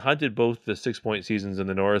having hunted both the 6-point seasons in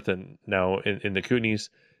the north and now in the Kootenays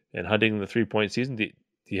and hunting the 3-point season? Do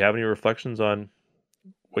you have any reflections on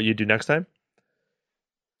what you do next time?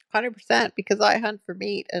 100% because I hunt for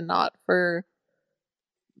meat and not for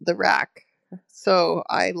the rack. So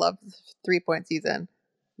I love 3-point season.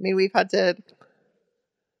 I mean, we've hunted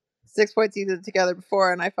 6-point season together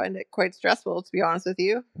before, and I find it quite stressful, to be honest with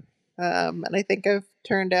you. And I think I've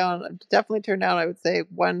definitely turned down, I would say,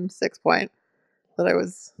 one 6-point that I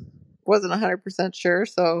wasn't 100% sure.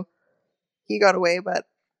 So he got away, but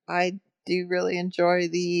I do really enjoy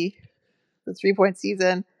the the 3-point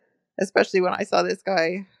season, especially when I saw this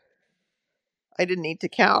guy. I didn't need to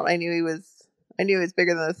count. I knew he was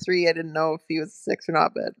bigger than a 3. I didn't know if he was a 6 or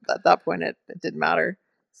not, but at that point it didn't matter.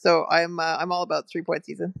 So I'm all about 3-point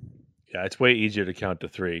season. Yeah, it's way easier to count to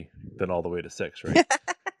 3 than all the way to 6, right?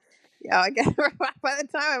 Yeah, I guess by the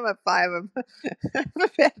time I'm at 5, I'm a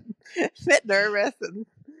bit nervous, and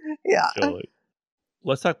yeah. Totally.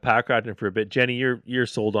 Let's talk packrafting for a bit. Jenny, you're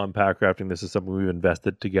sold on packrafting. This is something we've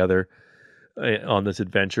invested together on this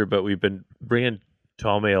adventure, but we've been bringing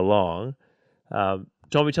Tommy along.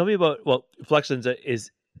 Tommy, tell me about Flexens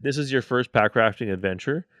this is your first packrafting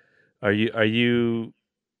adventure? Are you going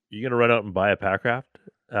to run out and buy a packraft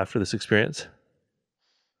after this experience?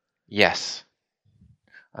 Yes,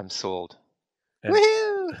 I'm sold.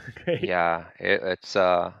 Woohoo! Great. Yeah, it's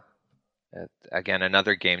again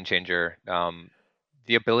another game changer.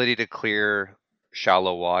 The ability to clear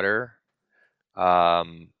shallow water,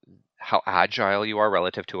 how agile you are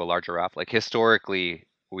relative to a larger raft. Like historically,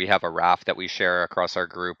 we have a raft that we share across our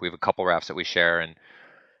group. We have a couple rafts that we share, and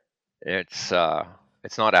it's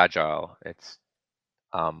not agile. It's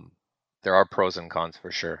there are pros and cons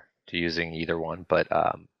for sure to using either one, but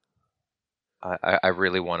I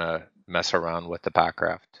really want to mess around with the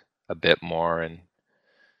packraft a bit more and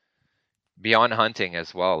beyond hunting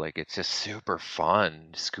as well. Like it's just super fun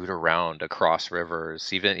to scoot around across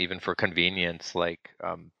rivers, even for convenience. Like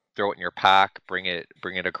throw it in your pack, bring it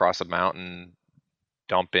across a mountain,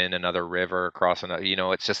 dump in another river, across another.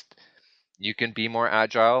 It's just you can be more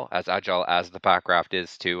agile as the packraft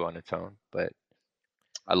is too on its own. But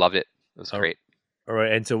I loved it. It was great. All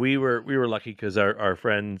right, and so we were lucky because our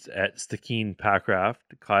friends at Stikine Packraft,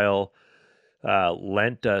 Kyle,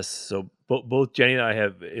 lent us. So both Jenny and I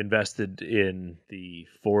have invested in the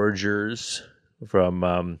foragers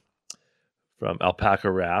from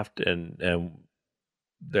Alpaca Raft, and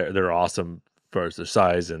they're awesome for their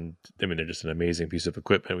size, and I mean they're just an amazing piece of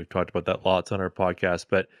equipment. We've talked about that lots on our podcast,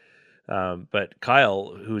 but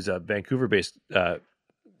Kyle, who's a Vancouver-based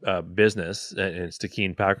business and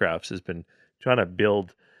Stikine Packrafts, has been trying to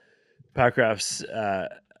build packrafts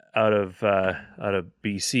out of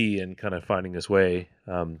BC and kind of finding his way.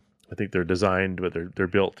 I think they're designed, but they're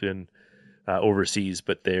built in overseas.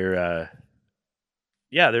 But they're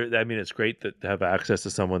I mean, it's great to have access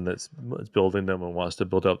to someone that's building them and wants to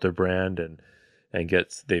build up their brand and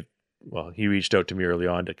he reached out to me early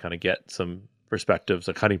on to kind of get some perspectives,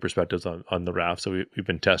 like hunting perspectives on the raft. So we've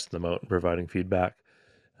been testing them out and providing feedback.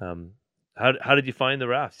 How did you find the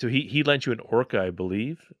raft? So he lent you an Orca, I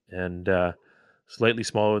believe, and slightly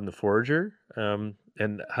smaller than the Forager. And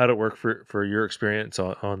how did it work for your experience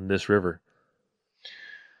on this river?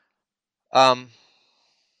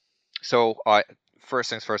 So first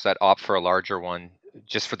things first, I'd opt for a larger one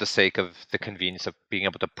just for the sake of the convenience of being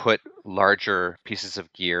able to put larger pieces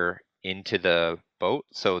of gear into the boat.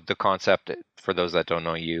 So the concept, for those that don't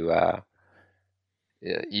know, you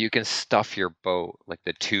can stuff your boat, like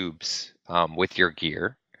the tubes, with your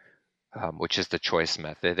gear, which is the choice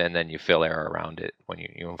method, and then you fill air around it when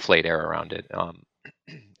you inflate air around it.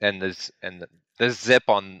 And the zip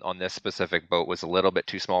on this specific boat was a little bit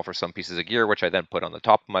too small for some pieces of gear, which I then put on the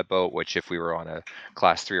top of my boat, which if we were on a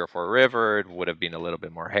class 3 or 4 river, it would have been a little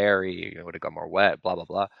bit more hairy, it would have got more wet, blah, blah,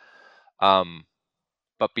 blah.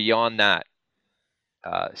 But beyond that,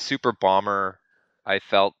 Super Bomber, I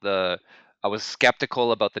was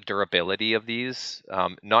skeptical about the durability of these,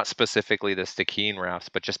 not specifically the Stikine rafts,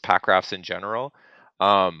 but just pack rafts in general.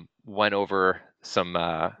 Went over some,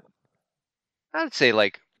 I would say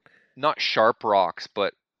like not sharp rocks,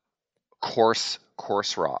 but coarse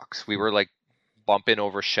rocks. We were like bumping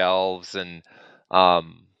over shelves and I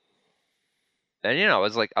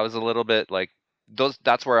was a little bit like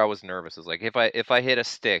that's where I was nervous. Is like if I hit a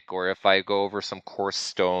stick or if I go over some coarse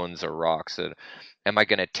stones or rocks, am I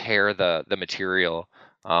going to tear the material?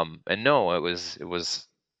 And no, it was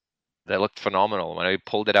that looked phenomenal. When I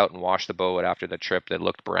pulled it out and washed the boat after the trip, it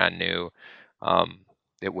looked brand new.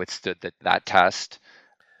 It withstood that test.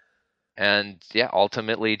 And yeah,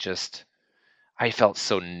 ultimately just I felt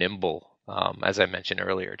so nimble, as I mentioned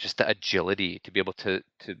earlier, just the agility to be able to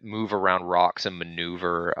move around rocks and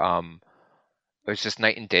maneuver. It was just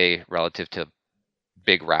night and day relative to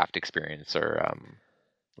big raft experience or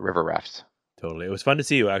river rafts. Totally, it was fun to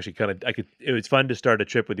see you actually. It was fun to start a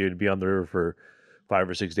trip with you to be on the river for 5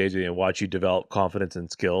 or 6 days with you and watch you develop confidence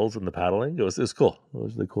and skills in the paddling. It was cool. It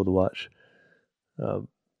was really cool to watch.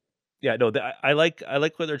 Yeah, no, I like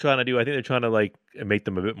what they're trying to do. I think they're trying to like make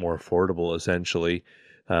them a bit more affordable, essentially.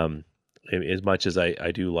 As much as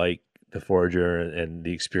I do like the Forager and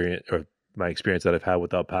the experience or my experience that I've had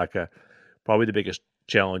with Alpaca, probably the biggest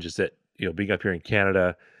challenge is that being up here in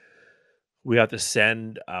Canada, we have to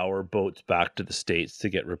send our boats back to the States to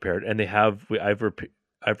get repaired, and I've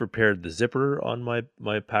repaired the zipper on my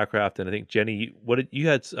Packraft, and I think Jenny, what did you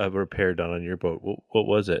had a repair done on your boat? What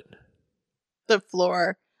was it? The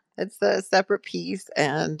floor, it's a separate piece,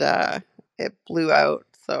 and it blew out.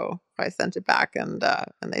 So I sent it back, and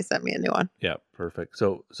they sent me a new one. Yeah, perfect.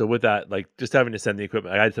 So with that, like just having to send the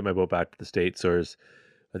equipment, I had to send my boat back to the States, or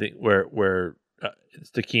I think where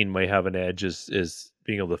Stakeen might have an edge is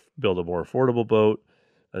being able to build a more affordable boat,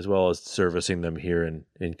 as well as servicing them here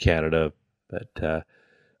in Canada. But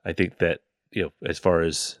I think that as far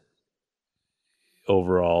as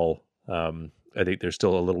overall, I think there's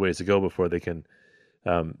still a little ways to go before they can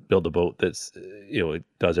build a boat that's it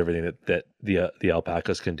does everything that the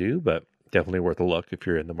alpacas can do. But definitely worth a look if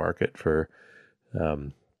you're in the market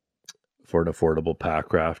um, for an affordable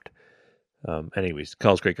Packraft. Anyways,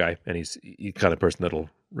 Kyle's a great guy, and he's the kind of person that'll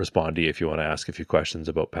respond to you if you want to ask a few questions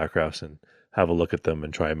about Packrafts and have a look at them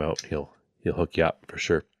and try them out. He'll hook you up for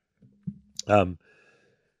sure.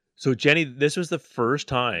 So Jenny, this was the first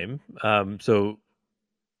time. So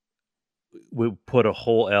we put a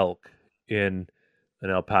whole elk in an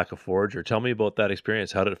alpaca forager. Tell me about that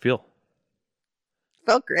experience. How did it feel?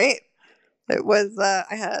 Felt great. It was. I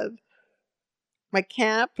had my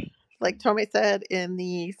camp, like Tommy said, in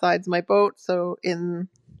the sides of my boat. So in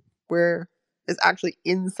where is actually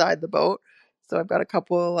inside the boat. So I've got a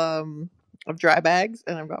couple of dry bags,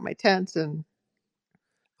 and I've got my tent and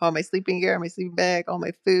all my sleeping gear, my sleeping bag, all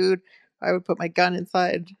my food. I would put my gun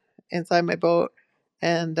inside my boat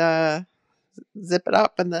and zip it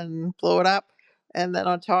up and then blow it up. And then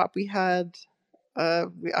on top I had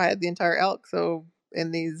the entire elk. So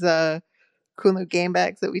in these Kunu game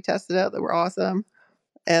bags that we tested out that were awesome,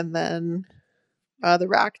 and then the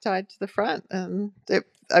rack tied to the front. And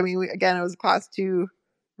again, it was a class 2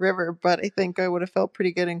 river, but I think I would have felt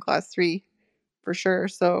pretty good in class 3 for sure.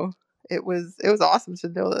 So it was awesome to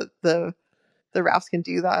know that the rafts can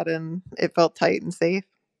do that, and it felt tight and safe.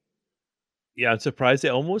 Yeah, I'm surprised they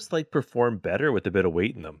almost like perform better with a bit of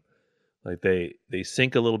weight in them. Like they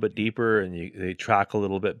sink a little bit deeper and they track a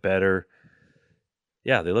little bit better.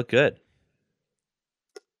 Yeah, they look good.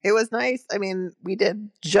 It was nice. I mean, we did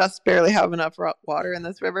just barely have enough water in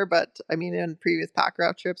this river, but I mean, in previous pack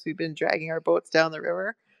route trips, we've been dragging our boats down the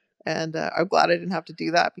river, and I'm glad I didn't have to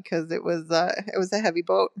do that because it was a heavy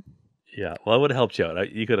boat. Yeah, well, it would have helped you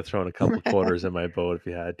out. You could have thrown a couple quarters in my boat if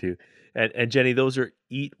you had to. And Jenny, those are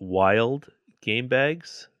Eat Wild game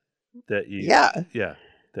bags that Yeah, yeah,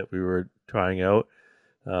 that we were trying out.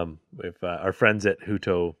 With our friends at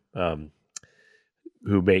Huto,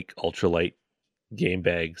 who make ultralight game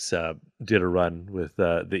bags, did a run with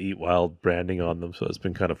the Eat Wild branding on them. So it's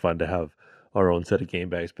been kind of fun to have our own set of game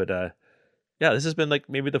bags. But yeah, this has been like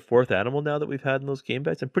maybe the fourth animal now that we've had in those game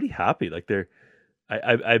bags. I'm pretty happy. Like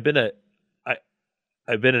I've been I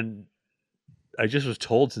I've been in. I just was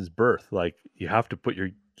told since birth, like you have to put your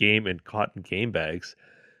game in cotton game bags,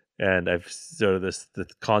 and I've sort of the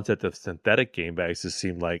concept of synthetic game bags just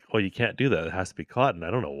seemed like, oh, you can't do that. It has to be cotton.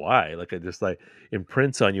 I don't know why. Like it just like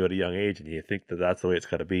imprints on you at a young age, and you think that that's the way it's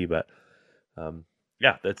got to be. But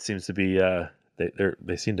yeah, that seems to be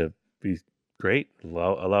they seem to be great.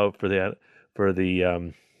 Allow for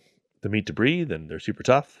the meat to breathe, and they're super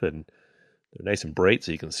tough, and they're nice and bright,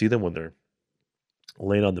 so you can see them when they're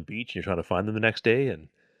laying on the beach and you're trying to find them the next day. And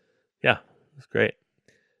yeah, it's great.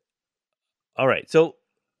 All right, so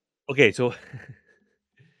okay, so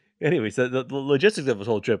anyway, so the logistics of this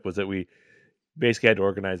whole trip was that we basically had to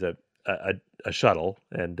organize a shuttle,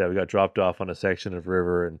 and we got dropped off on a section of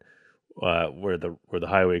river, and where the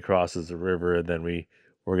highway crosses the river, and then we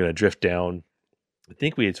were going to drift down. I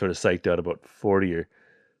think we had sort of psyched out about 40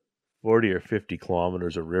 or 50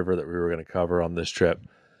 kilometers of river that we were going to cover on this trip.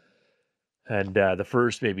 And the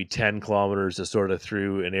first maybe 10 kilometers is sort of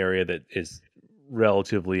through an area that is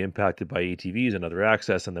relatively impacted by ATVs and other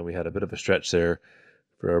access. And then we had a bit of a stretch there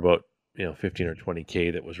for about 15 or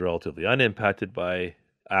 20K that was relatively unimpacted by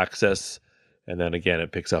access. And then again,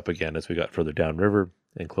 it picks up again as we got further downriver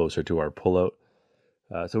and closer to our pullout.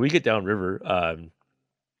 So we get downriver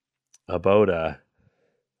about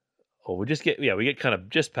we get kind of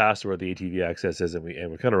just past where the ATV access is, and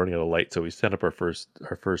we're kind of running out of light. So we set up our first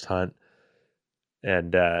hunt,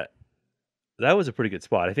 and that was a pretty good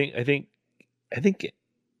spot. I think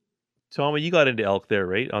Tommy, you got into elk there,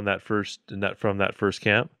 right? On that from that first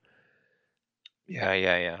camp.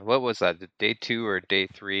 Yeah. What was that? The day 2 or day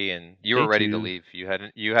 3, and you Day were ready to two. leave. You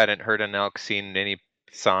hadn't heard an elk, seen any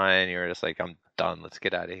sign. You were just like, I'm done. Let's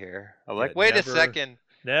get out of here. I'm Yeah, like, wait a second.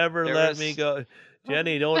 never There let me was go.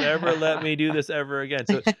 Jenny, don't ever let me do this ever again.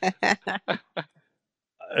 So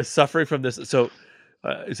suffering from this. So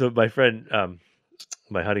my friend,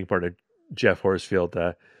 my hunting partner, Jeff Horsfield,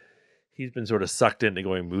 he's been sort of sucked into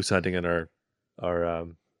going moose hunting in our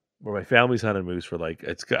where my family's hunted moose for like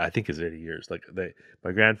I think it's 80 years. Like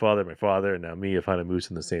my grandfather, my father, and now me have hunted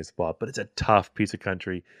moose in the same spot. But it's a tough piece of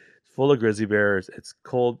country. It's full of grizzly bears. It's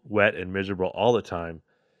cold, wet, and miserable all the time.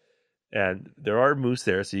 And there are moose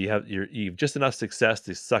there, so you've just enough success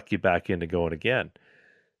to suck you back into going again.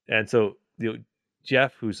 And so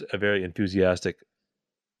Jeff, who's a very enthusiastic,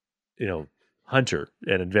 hunter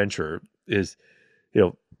and adventurer, is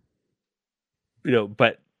you know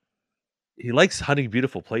but he likes hunting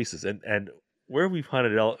beautiful places, and where we've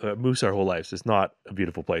hunted moose our whole lives is not a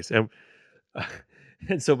beautiful place, and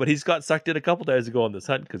and so, but he's got sucked in a couple days ago on this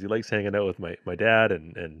hunt because he likes hanging out with my dad,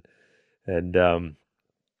 and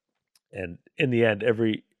and in the end,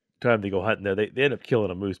 every time they go hunting there, they end up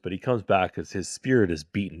killing a moose, but he comes back because his spirit is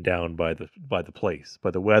beaten down by the place, by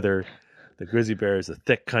the weather, the grizzly bears, the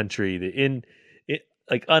thick country,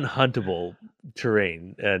 like unhuntable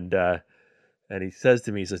terrain, and he says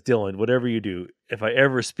to me, he says, Dylan, whatever you do, if I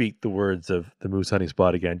ever speak the words of the moose hunting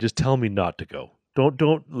spot again, just tell me not to go.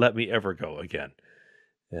 Don't let me ever go again.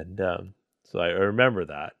 And so I remember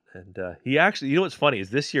that. And he actually, what's funny is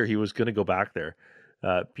this year he was going to go back there.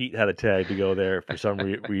 Pete had a tag to go there for some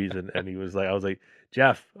reason, and I was like,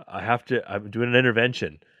 Jeff, I'm doing an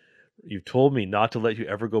intervention. You've told me not to let you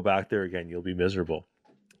ever go back there again. You'll be miserable.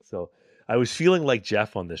 So I was feeling like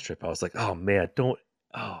Jeff on this trip. I was like, I don't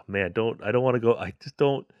want to go. I just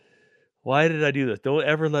don't. Why did I do this? Don't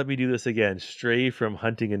ever let me do this again. Stray from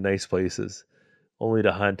hunting in nice places, only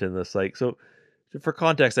to hunt in this. Like, so for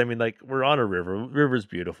context, I mean, like, we're on a river. River's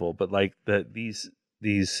beautiful, but like this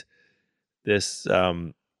uh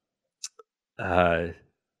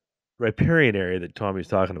riparian area that Tommy's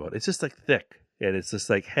talking about, it's just like thick, and it's just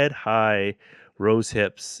like head high rose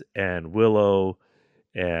hips and willow,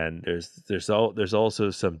 and there's also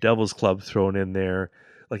some devil's club thrown in there.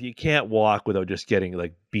 Like, you can't walk without just getting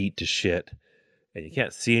like beat to shit, and you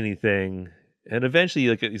can't see anything. And eventually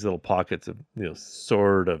you look at these little pockets of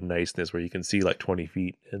sort of niceness where you can see like 20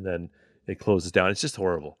 feet, and then it closes down. It's just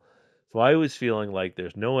horrible. So I was feeling like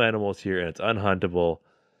there's no animals here, and it's unhuntable,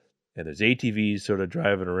 and there's ATVs sort of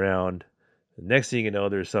driving around. The next thing you know,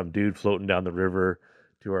 there's some dude floating down the river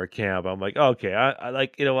to our camp. I'm like, okay, I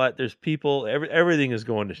like, you know what? There's people. Everything is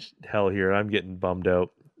going to hell here, and I'm getting bummed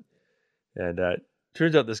out. And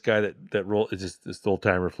turns out this guy that roll is just this old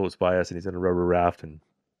timer floats by us, and he's in a rubber raft and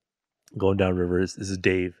going down river. This is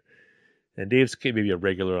Dave, and Dave's maybe a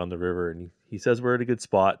regular on the river, and he says we're at a good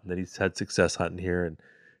spot, and that he's had success hunting here, and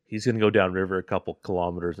he's going to go down river a couple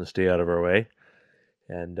kilometers and stay out of our way.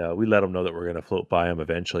 And we let him know that we're going to float by him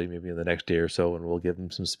eventually, maybe in the next day or so, and we'll give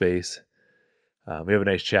him some space. We have a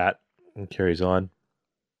nice chat, and carries on.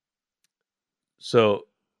 So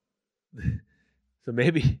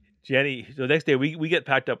maybe Jenny. So the next day we get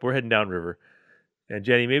packed up. We're heading down river, and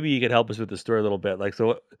Jenny, maybe you could help us with the story a little bit. Like,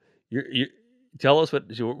 so you tell us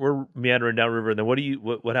we're meandering down river, and then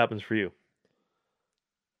what happens for you?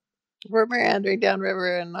 We're meandering down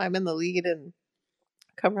river, and I'm in the lead, and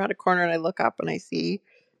come around a corner, and I look up, and I see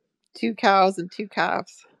 2 cows and 2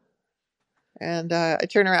 calves. And I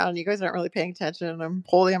turn around, and you guys aren't really paying attention, and I'm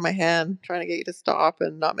holding on my hand, trying to get you to stop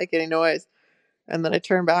and not make any noise. And then I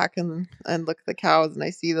turn back and look at the cows, and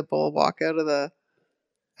I see the bull walk out of the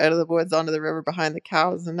woods onto the river behind the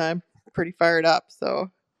cows, and I'm pretty fired up. So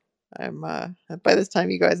I'm by this time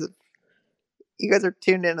you guys are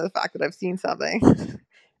tuned into the fact that I've seen something,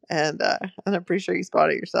 and I'm pretty sure you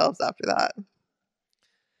spotted yourselves after that.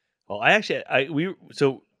 Well,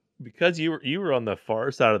 because you were on the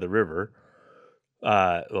far side of the river,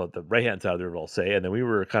 the right hand side of the river, I'll say, and then we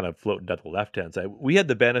were kind of floating down the left hand side. We had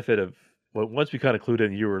the benefit of, well, once we kind of clued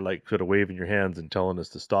in, you were like sort of waving your hands and telling us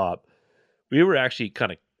to stop. We were actually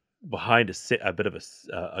kind of behind a bit of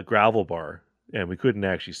a gravel bar, and we couldn't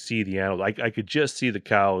actually see the animals. I could just see the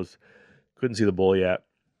cows, couldn't see the bull yet,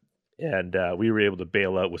 and we were able to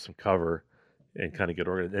bail out with some cover and kind of get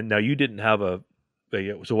organized. And now you didn't have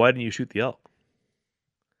so why didn't you shoot the elk?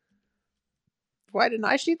 Why didn't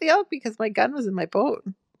I shoot the elk? Because my gun was in my boat.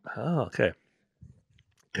 Oh, okay.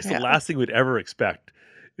 Because Yeah. the last thing we'd ever expect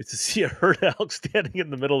is to see a herd of elk standing in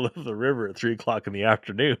the middle of the river at 3:00 in the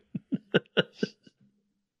afternoon.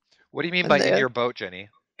 What do you mean by in your boat, Jenny?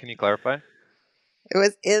 Can you clarify? It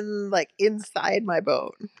was inside my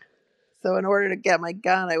boat. So in order to get my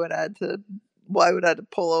gun, I would have to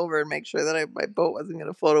pull over and make sure that my boat wasn't going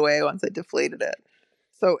to float away once I deflated it.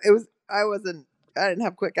 So I didn't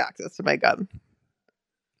have quick access to my gun.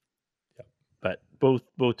 But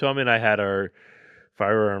both Tommy and I had our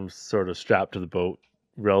firearms sort of strapped to the boat,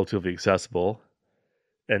 relatively accessible.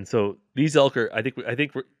 And so these elk are, I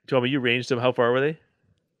think, Tommy, you ranged them. How far were they?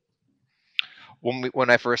 When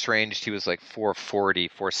I first ranged, he was like 440,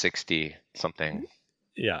 460 something.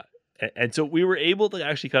 Yeah, and so we were able to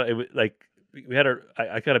actually kind of like we had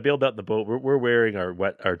I kind of bailed out in the boat. We're wearing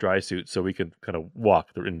our dry suits so we can kind of walk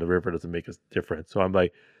in the river. Doesn't make a difference. So I'm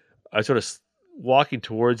like, I sort of walking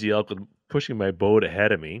towards the elk and pushing my boat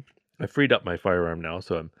ahead of me. I freed up my firearm now,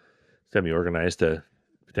 so I'm semi-organized to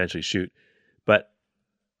potentially shoot. But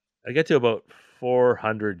I get to about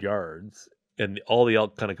 400 yards, and all the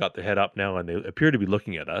elk kind of got their head up now, and they appear to be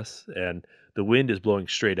looking at us, and the wind is blowing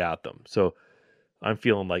straight at them. So I'm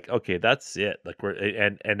feeling like, okay, that's it. Like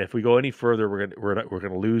and if we go any further, we're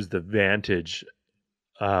gonna lose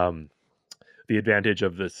um, the advantage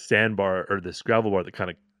of this sandbar or this gravel bar that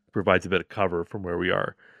kind of provides a bit of cover from where we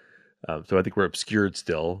are. So I think we're obscured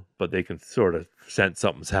still, but they can sort of sense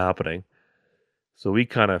something's happening. So we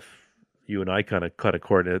kind of, you and I kind of cut a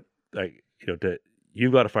coordinate, like,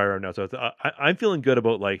 you've got a firearm now. So I'm feeling good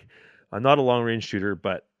about, like, I'm not a long range shooter,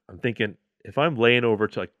 but I'm thinking if I'm laying over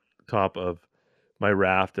to like top of my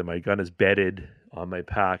raft and my gun is bedded on my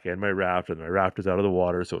pack and my raft is out of the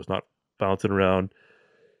water, so it's not bouncing around.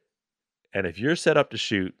 And if you're set up to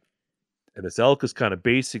shoot and this elk is kind of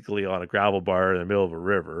basically on a gravel bar in the middle of a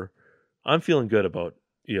river, I'm feeling good about,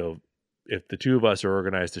 if the two of us are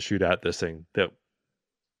organized to shoot at this thing, that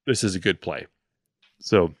this is a good play.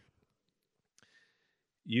 So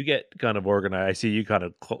you get kind of organized. I see you kind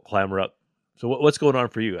of clamber up. So what's going on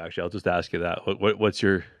for you? Actually, I'll just ask you that. What's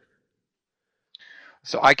your?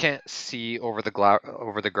 So I can't see over the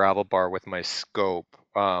gravel bar with my scope.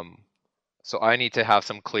 So I need to have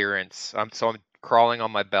some clearance. I'm crawling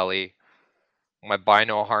on my belly. My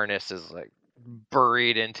bino harness is like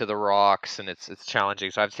buried into the rocks, and it's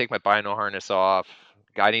challenging. So I have to take my bino harness off.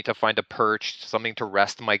 I need to find a perch, something to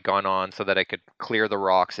rest my gun on, so that I could clear the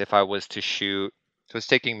rocks if I was to shoot. So it's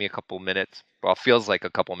taking me a couple minutes. Well, it feels like a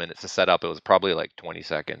couple minutes to set up. It was probably like 20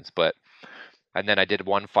 seconds, but and then I did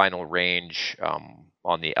one final range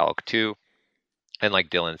on the elk too. And like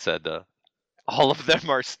Dylan said, all of them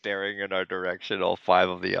are staring in our direction. All 5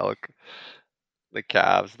 of the elk, the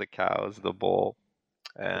calves, the cows, the bull,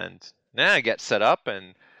 and then I get set up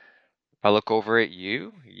and I look over at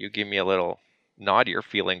you. You give me a little nod. You're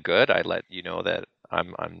feeling good. I let you know that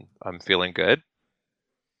I'm feeling good.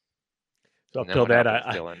 So And up then till what then,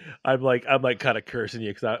 happens, Dylan? I'm like kind of cursing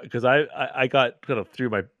you because I got kind of threw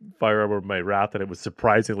my firearm over my raft and it was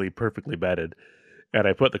surprisingly perfectly bedded, and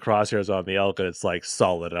I put the crosshairs on the elk and it's like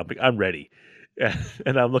solid. And I'm like, I'm ready.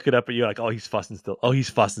 And I'm looking up at you like, oh, he's fussing still. Oh, he's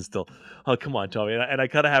fussing still. Oh, come on, Tommy. And I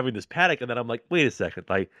kind of having this panic, and then I'm like, wait a second,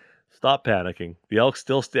 like, stop panicking. The elk's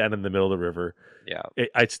still standing in the middle of the river. Yeah.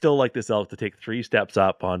 I'd still like this elk to take 3 steps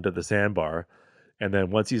up onto the sandbar, and then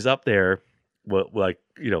once he's up there, well, like,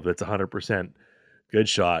 that's 100% good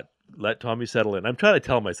shot. Let Tommy settle in. I'm trying to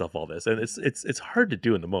tell myself all this, and it's hard to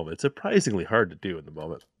do in the moment. It's surprisingly hard to do in the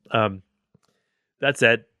moment. That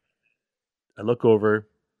said, I look over.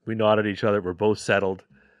 We nod at each other. We're both settled.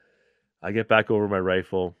 I get back over my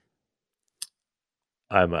rifle.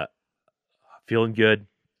 I'm feeling good.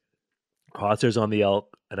 Crosshairs on the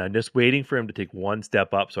elk, and I'm just waiting for him to take one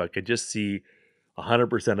step up so I could just see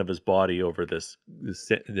 100% of his body over this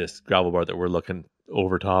gravel bar that we're looking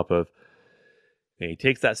over top of. And he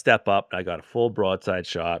takes that step up, and I got a full broadside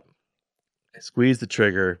shot. I squeeze the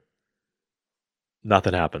trigger.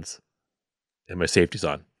 Nothing happens, and my safety's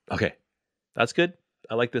on. Okay, that's good.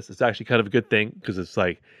 I like this. It's actually kind of a good thing because it's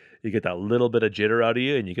like you get that little bit of jitter out of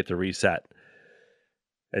you and you get to reset.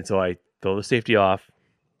 And so I throw the safety off,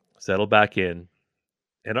 settle back in.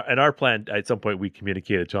 And our plan at some point we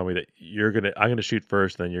communicated, told me that I'm gonna shoot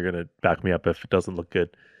first, then you're gonna back me up if it doesn't look good.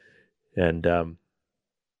 And I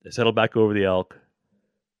settle back over the elk.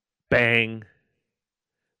 Bang.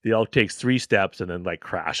 The elk takes 3 steps and then like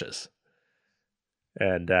crashes.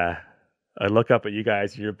 And I look up at you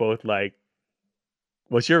guys and you're both like,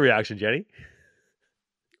 what's your reaction, Jenny?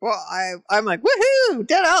 Well, I'm like, woohoo,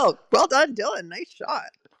 dead elk. Well done, Dylan. Nice shot.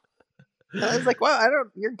 And I was like, well,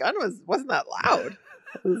 your gun wasn't that loud.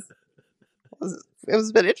 It was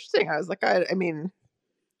a bit interesting. I was like, I mean,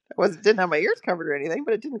 didn't have my ears covered or anything,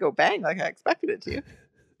 but it didn't go bang like I expected it to.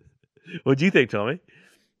 What do you think, Tommy?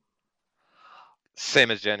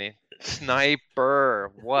 Same as Jenny.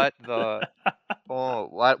 Sniper. What the? Oh,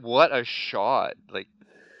 what a shot! Like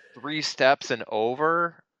 3 steps and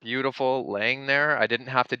over. Beautiful, laying there. I didn't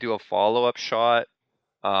have to do a follow-up shot.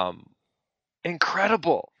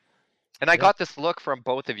 Incredible. And I got this look from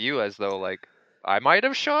both of you as though like I might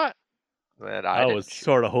have shot. Man, I I was didn't shoot.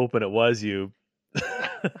 sort of hoping it was you,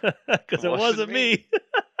 because it wasn't me.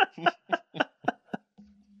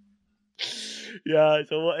 Yeah.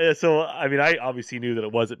 So I mean, I obviously knew that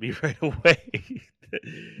it wasn't me right away.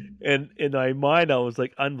 And in my mind, I was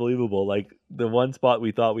like, unbelievable. Like the one spot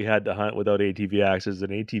we thought we had to hunt without ATV access, an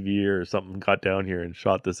ATV or something got down here and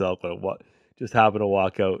shot this elk when it just happened to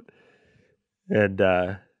walk out. And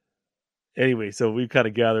anyway, so we kind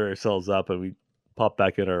of gathered ourselves up and we popped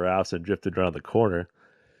back in our rafts and drifted around the corner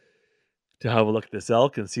to have a look at this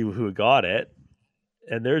elk and see who got it.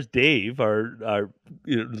 And there's Dave, our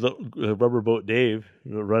rubber boat Dave,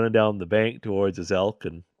 running down the bank towards his elk,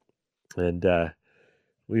 and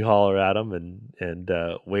we holler at him and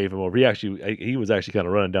wave him over. He was actually kind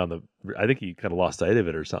of running down the. I think he kind of lost sight of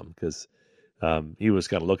it or something because he was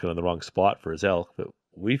kind of looking in the wrong spot for his elk. But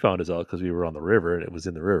we found his elk because we were on the river and it was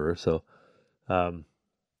in the river. So,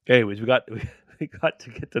 anyways, we got to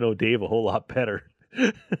get to know Dave a whole lot better.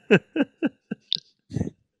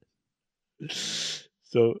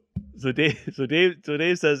 So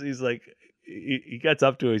Dave says he's like he gets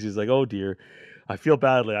up to us. He's like, "Oh dear, I feel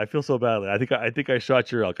badly. I feel so badly. I think I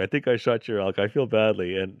shot your elk. I think I shot your elk. I feel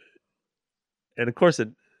badly." And of course,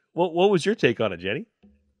 what was your take on it, Jenny?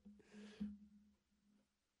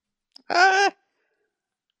 I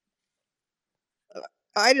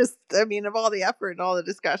mean, of all the effort and all the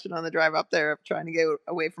discussion on the drive up there of trying to get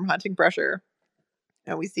away from hunting pressure,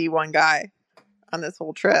 and we see one guy on this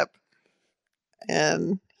whole trip,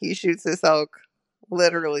 and he shoots this elk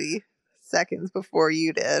literally seconds before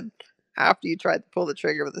you did, after you tried to pull the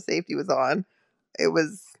trigger but the safety was on. It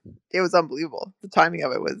was unbelievable. The timing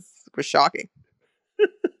of it was shocking.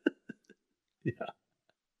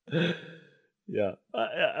 Yeah. Yeah,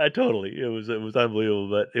 I totally. It was unbelievable,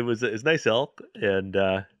 but it's nice elk, and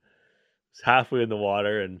it's halfway in the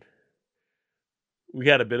water, and we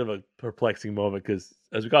had a bit of a perplexing moment because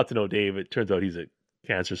as we got to know Dave, it turns out he's a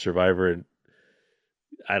cancer survivor, and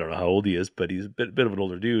I don't know how old he is, but he's a bit of an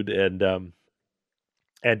older dude, and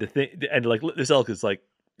to think, and like this elk is like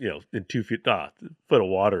in 2 feet, foot of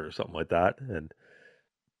water or something like that, and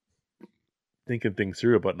thinking things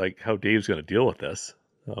through about like how Dave's going to deal with this.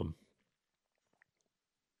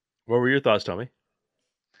 What were your thoughts, Tommy?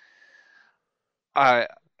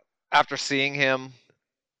 After seeing him,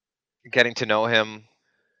 getting to know him.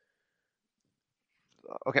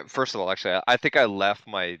 Okay, first of all, actually, I think I left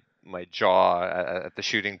my jaw at the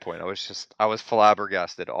shooting point. I was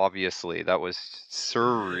flabbergasted. Obviously, that was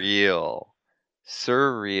surreal,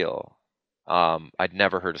 surreal. I'd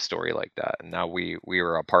never heard a story like that, and now we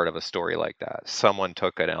were a part of a story like that. Someone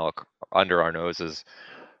took an elk under our noses,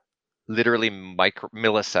 literally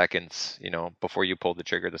milliseconds, before you pulled the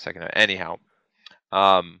trigger the second time. Anyhow,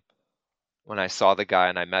 when I saw the guy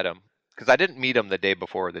and I met him, because I didn't meet him the day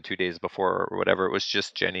before, or the 2 days before, or whatever. It was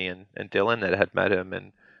just Jenny and Dylan that had met him,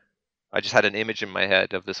 and I just had an image in my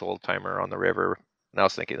head of this old timer on the river, and I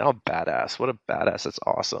was thinking, oh, badass! What a badass! That's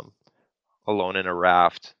awesome. Alone in a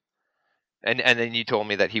raft, and then you told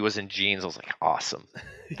me that he was in jeans. I was like, awesome,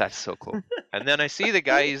 that's so cool. And then I see the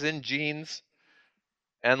guy; he's in jeans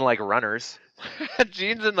and like runners,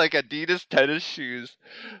 jeans and like Adidas tennis shoes.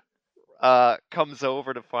 Comes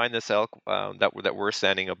over to find this elk that we're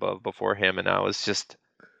standing above before him, and I was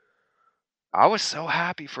so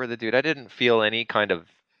happy for the dude. I didn't feel any kind of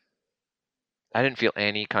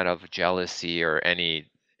jealousy or any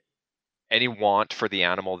want for the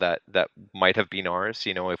animal that might have been ours.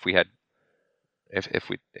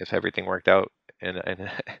 If everything worked out in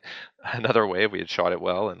another way, we had shot it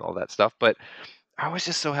well and all that stuff. But I was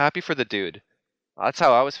just so happy for the dude. That's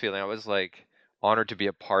how I was feeling. I was like honored to be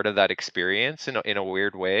a part of that experience in a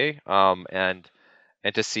weird way. And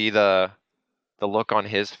to see the look on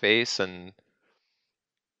his face, and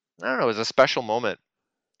I don't know, it was a special moment.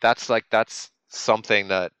 That's something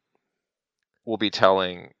that we'll be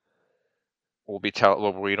telling. Well,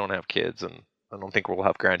 we don't have kids, and I don't think we'll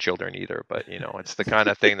have grandchildren either. But it's the kind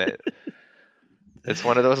of thing that it's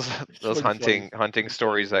one of those hunting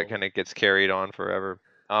stories that kind of gets carried on forever.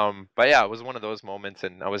 But yeah, it was one of those moments,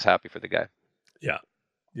 and I was happy for the guy. Yeah,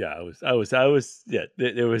 I was. Yeah,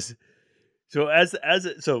 there was. So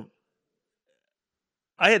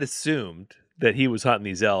I had assumed that he was hunting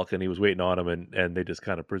these elk and he was waiting on them, and they just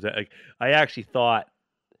kind of present. Like, I actually thought,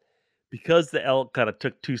 because the elk kind of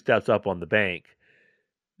took 2 steps up on the bank,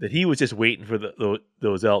 that he was just waiting for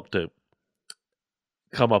those elk to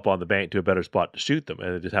come up on the bank to a better spot to shoot them,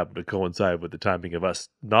 and it just happened to coincide with the timing of us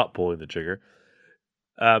not pulling the trigger.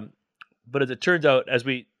 But as it turns out, as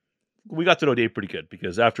we got to know Dave pretty good,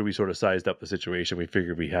 because after we sort of sized up the situation, we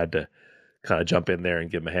figured we had to kind of jump in there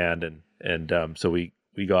and give him a hand, and so we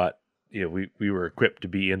got we were equipped to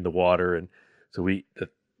be in the water, and so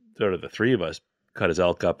the three of us cut his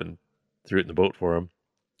elk up and threw it in the boat for him,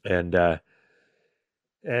 and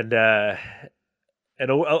and uh,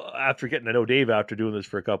 after getting to know Dave after doing this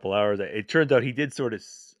for a couple hours, it turns out he did sort of.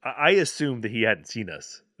 I assumed that he hadn't seen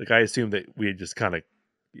us. Like I assumed that we had just kind of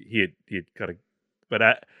he had kind of, but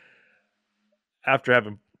after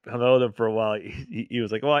having hung out with him for a while, he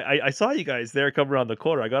was like, "Well, I saw you guys there come around the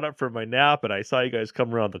corner. I got up from my nap and I saw you guys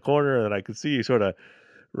come around the corner, and I could see you sort of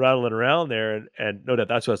rattling around there, and no doubt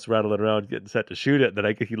that's what's rattling around, getting set to shoot it. And then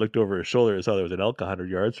I guess he looked over his shoulder and saw there was an elk 100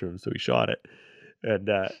 yards from him, so he shot it. And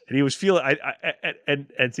he was feeling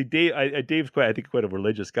and see Dave's quite a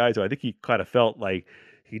religious guy, so I think he kind of felt like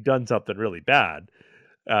he'd done something really bad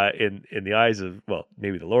in the eyes of, well,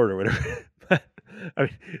 maybe the Lord or whatever. But I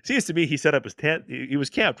mean, it seems to me he set up his tent. He was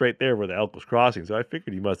camped right there where the elk was crossing, so I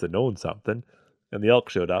figured he must have known something. And the elk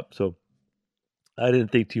showed up, so I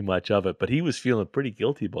didn't think too much of it. But he was feeling pretty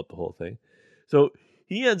guilty about the whole thing, so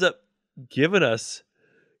he ends up giving us.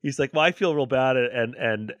 He's like, "Well, I feel real bad,"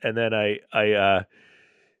 and then I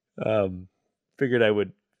figured I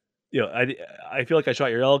would, I feel like I shot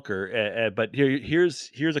your elk, but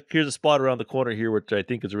here's a spot around the corner here, which I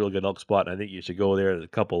think is a real good elk spot, and I think you should go there. There's a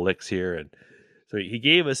couple licks here, and so he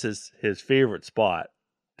gave us his favorite spot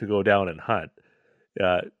to go down and hunt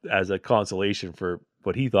as a consolation for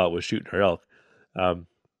what he thought was shooting our elk,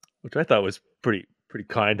 which I thought was pretty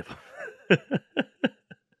kind of him.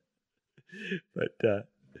 But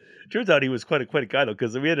turns out he was quite a guy though,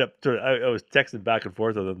 because we ended up. I was texting back and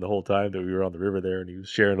forth with him the whole time that we were on the river there, and he was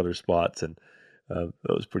sharing other spots, and that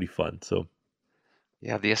was pretty fun. So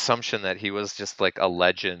Yeah, the assumption that he was just like a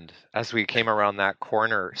legend as we came around that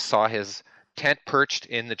corner, saw his tent perched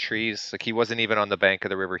in the trees. Like he wasn't even on the bank of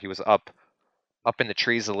the river. He was up in the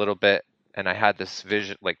trees a little bit, and I had this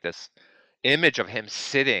vision, like this image of him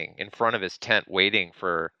sitting in front of his tent waiting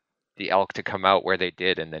for the elk to come out where they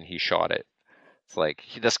did, and then he shot it. It's like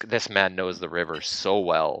this man knows the river so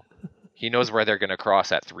well. He knows where they're going to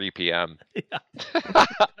cross at 3 p.m. yeah.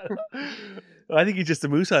 I think he's just a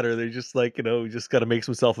moose hunter. They just like, he just got to make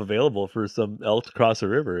himself available for some elk to cross a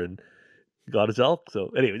river, and got his elk.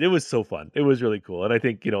 So anyway, it was so fun. It was really cool. And I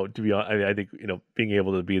think, to be honest, I think, being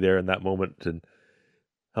able to be there in that moment and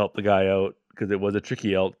help the guy out, because it was a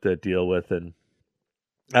tricky elk to deal with, and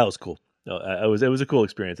that was cool. It was a cool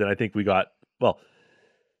experience. And I think we got, well,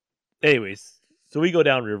 anyways, so we go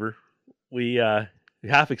down river. We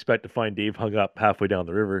half expect to find Dave hung up halfway down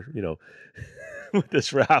the river, with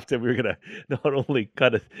this raft, and we were gonna not only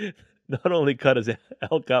cut his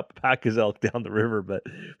elk up, pack his elk down the river, but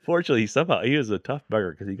fortunately he was a tough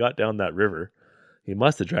bugger, because he got down that river. He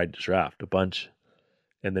must have dragged his raft a bunch,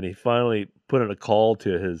 and then he finally put in a call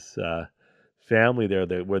to his family there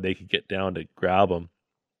where they could get down to grab him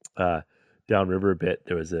downriver a bit.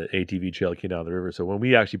 There was an ATV trail that came down the river, so when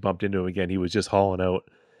we actually bumped into him again, he was just hauling out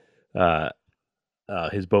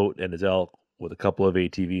his boat and his elk with a couple of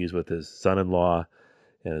ATVs with his son-in-law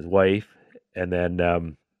and his wife, and then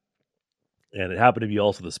and it happened to be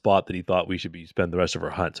also the spot that he thought we should spend the rest of our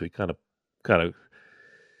hunt. So he kind of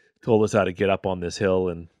told us how to get up on this hill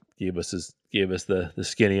and gave us the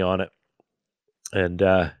skinny on it, and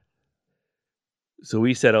so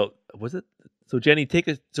we set out. Was it? So Jenny, take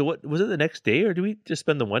us. So what was it? The next day, or do we just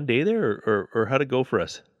spend the one day there, or how'd it go for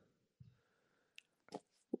us?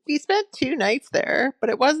 We spent 2 nights there, but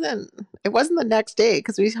it wasn't the next day,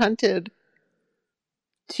 because we hunted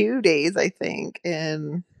 2 days, I think,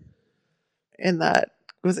 in that,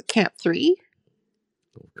 was it Camp 3?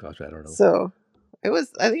 Oh gosh, I don't know. So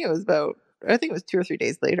I think it was 2 or 3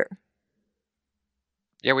 days later.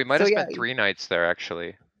 Yeah, we might have spent 3 nights there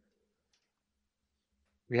actually.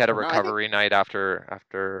 We had a recovery night after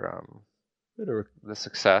the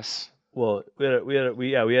success. Well, we had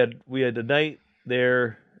a night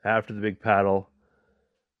there after the big paddle.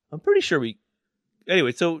 I'm pretty sure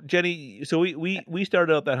anyway, so Jenny, so we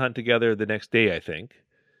started out that hunt together the next day, I think.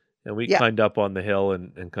 And we climbed up on the hill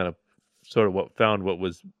and kind of sort of found what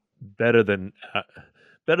was better than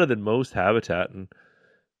most habitat, and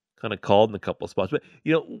kind of called in a couple of spots. But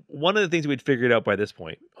one of the things we'd figured out by this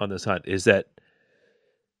point on this hunt is that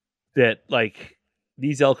like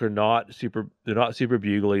these elk are not super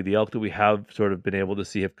bugly. The elk that we have sort of been able to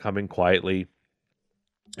see have come in quietly.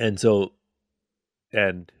 And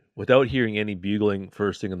without hearing any bugling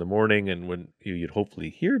first thing in the morning, and when you'd hopefully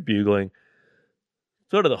hear bugling,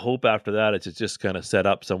 sort of the hope after that is to just kind of set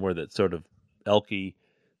up somewhere that's sort of elky,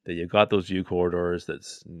 that you've got those view corridors,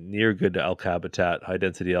 that's near good to elk habitat, high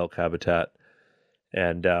density elk habitat,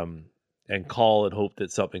 and call and hope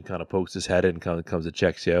that something kind of pokes his head in, kind of comes and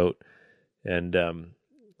checks you out. And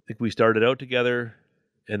think we started out together,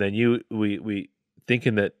 and then we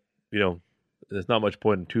thinking that, you know, there's not much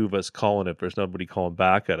point in two of us calling if there's nobody calling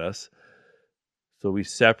back at us. So we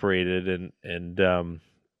separated, and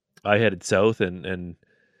I headed south, and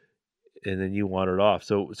then you wandered off.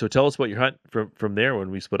 So tell us about your hunt from there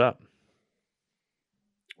when we split up.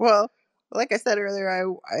 Well, like I said earlier,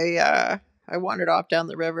 I wandered off down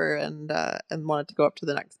the river and wanted to go up to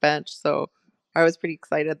the next bench. So I was pretty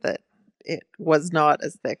excited that it was not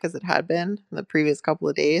as thick as it had been in the previous couple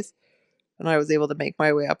of days, and I was able to make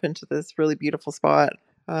my way up into this really beautiful spot.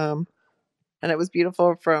 Um, and it was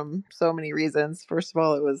beautiful from so many reasons. First of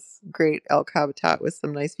all, it was great elk habitat with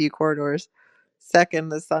some nice view corridors. Second,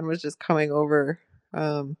 the sun was just coming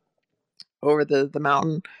um, over the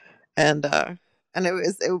mountain, and and it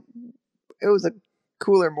was a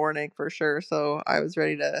cooler morning for sure. So I was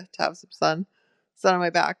ready to have some sun on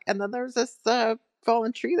my back. And then there was this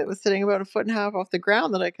fallen tree that was sitting about a foot and a half off the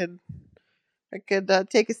ground that I could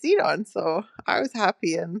take a seat on. So I was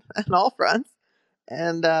happy in all fronts.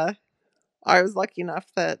 And I was lucky enough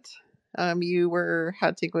that you were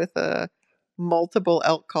hunting with multiple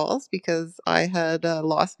elk calls because I had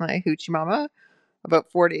lost my hoochie mama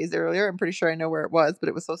about 4 days earlier. I'm pretty sure I know where it was, but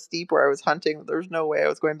it was so steep where I was hunting. There was no way I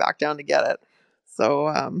was going back down to get it.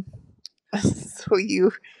 So, so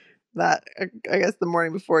you that I guess the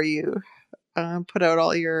morning before you put out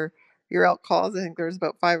all your elk calls, I think there was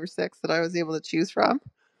about 5 or 6 that I was able to choose from,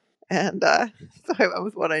 and so I went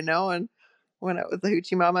with what I know and went out with the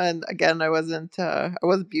hoochie mama. And again, I wasn't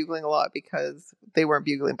bugling a lot because they weren't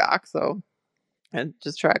bugling back. So and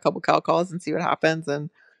just try a couple cow calls and see what happens.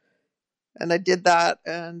 And I did that,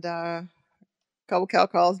 and couple cow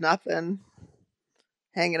calls, nothing.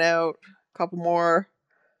 Hanging out, couple more.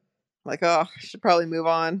 Like, oh, I should probably move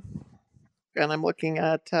on. And I'm looking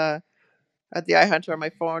at the iHunter on my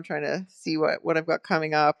phone, trying to see what I've got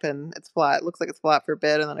coming up, and it's flat. It looks like it's flat for a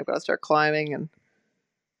bit, and then I've got to start climbing, and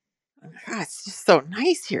God, it's just so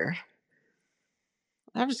nice here.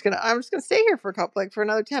 I'm just gonna stay here for for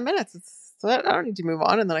another 10 minutes. I don't need to move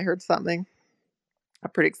on. And then I heard something. I'm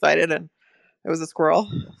pretty excited, and it was a squirrel.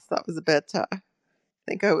 So that was a bit. I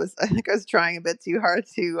think I was trying a bit too hard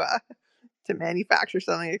to manufacture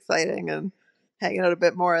something exciting and hanging out a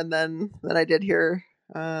bit more. And then I did hear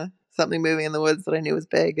something moving in the woods that I knew was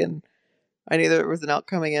big, and I knew there was an elk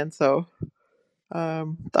coming in. So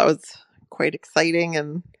that was quite exciting.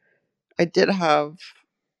 And I did have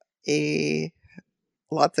a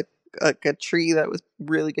lots of like a tree that was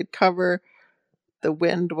really good cover. The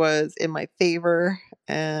wind was in my favor,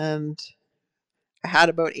 and I had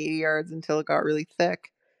about 80 yards until it got really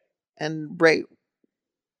thick. And right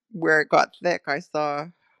where it got thick, I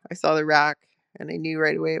saw the rack, and I knew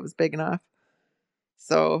right away it was big enough.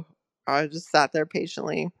 So I just sat there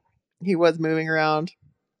patiently. He was moving around.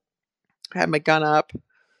 I had my gun up,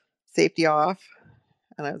 safety off,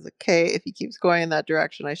 and I was like, okay, if he keeps going in that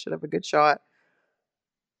direction, I should have a good shot.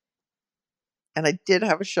 And I did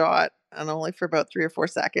have a shot, and only for about 3 or 4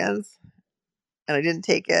 seconds, and I didn't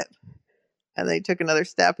take it. And then he took another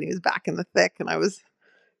step, and he was back in the thick, and I was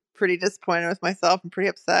pretty disappointed with myself and pretty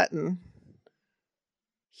upset. And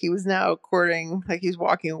he was now courting, like he was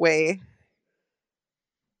walking away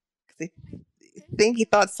because I think he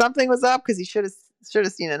thought something was up because he should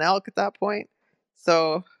have seen an elk at that point.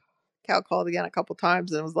 So Cal called again a couple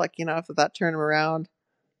times and was lucky enough that turned him around,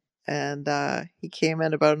 and he came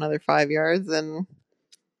in about another 5 yards, and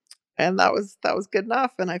that was good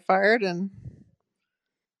enough. And I fired, and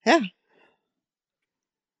yeah,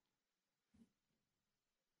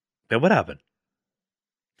 Then what happened?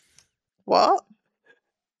 well,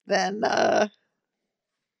 then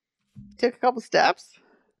took a couple steps.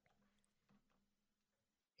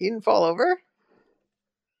 He didn't fall over,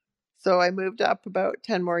 so I moved up about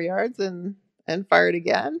 10 more yards and fired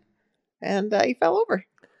again, and he fell over.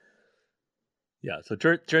 Yeah. So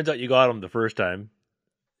turns out you got him the first time,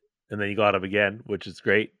 and then you got him again, which is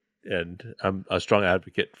great. And I'm a strong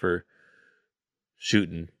advocate for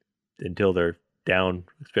shooting until they're down,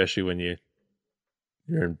 especially when you're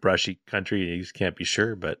in brushy country and you just can't be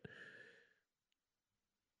sure. But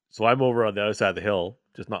so I'm over on the other side of the hill,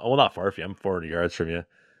 just not far from you. I'm 400 yards from you,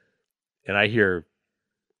 and I hear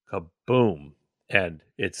kaboom, and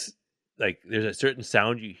it's like there's a certain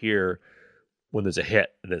sound you hear when there's a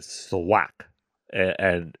hit, and it's the whack.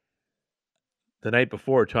 And the night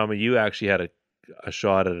before, Tommy, you actually had a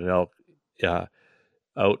shot at an elk uh,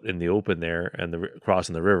 out in the open there and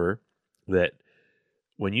crossing the river. That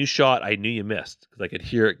when you shot, I knew you missed because I could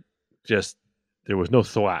hear it. Just there was no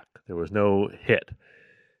thwack, there was no hit,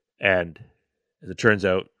 and as it turns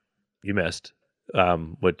out, you missed,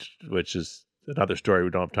 which is another story we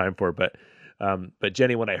don't have time for. But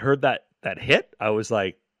Jenny, when I heard that hit, I was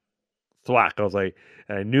like, thwack. I was like,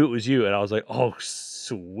 and I knew it was you, and I was like, oh,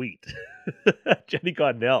 sweet. Jenny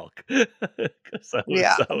got an elk. 'Cause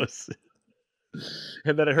Yeah. I was,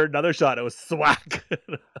 and then I heard another shot. It was thwack.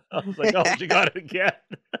 I was like, oh, she got it again.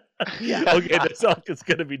 Yeah. Okay, this elk is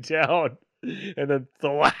gonna be down, and then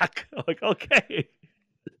thwack. I'm like, okay.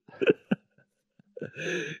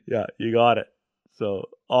 Yeah, you got it. So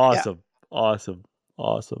awesome, awesome,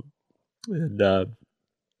 awesome. And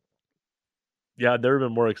yeah, I've never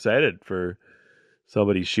been more excited for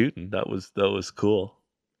somebody shooting. That was cool.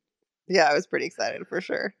 Yeah, I was pretty excited for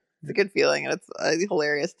sure. It's a good feeling, and it's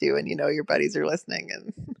hilarious too. And you know your buddies are listening,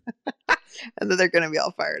 and and then they're going to be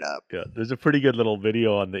all fired up. Yeah, there's a pretty good little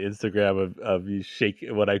video on the Instagram of you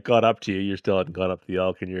shaking. When I got up to you, you still hadn't gone up to the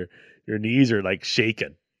elk, and your knees are like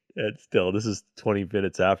shaking. And still, this is 20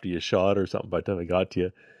 minutes after you shot or something. By the time I got to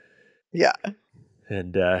you, Yeah.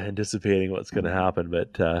 and anticipating what's going to happen,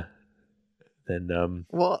 but then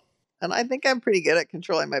Well, and I think I'm pretty good at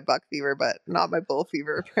controlling my buck fever, but not my bull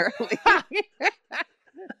fever apparently.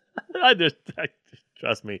 I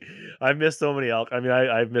trust me. I've missed so many elk. I mean,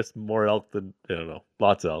 I've missed more elk than I don't know,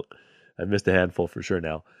 lots of elk. I've missed a handful for sure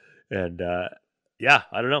now, and yeah,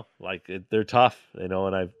 I don't know. Like they're tough, you know,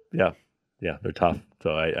 and yeah, they're tough.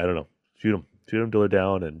 So I don't know. Shoot them till they're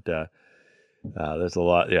down, and there's a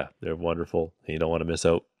lot. Yeah, they're wonderful. You don't want to miss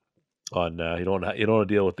out on. You don't want to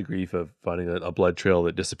deal with the grief of finding a blood trail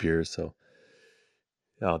that disappears. So.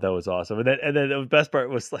 Oh, that was awesome. And then the best part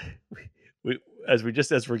was like we as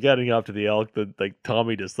we're getting up to the elk, the like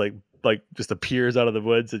Tommy just like just appears out of the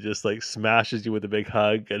woods and just like smashes you with a big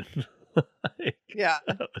hug and like, Yeah,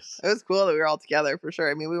 it was cool that we were all together for sure.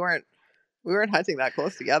 I mean, we weren't hunting that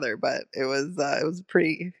close together, but it was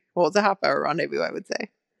pretty well. It's a half-hour rendezvous, I would say.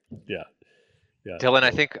 yeah. Dylan,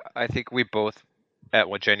 I think we both, at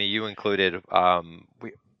what Jenny, you included,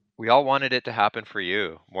 we all wanted it to happen for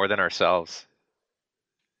you more than ourselves.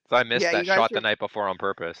 So I missed Yeah, that you guys shot were the night before on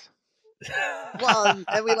purpose. well,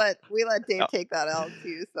 and we let Dave take that elk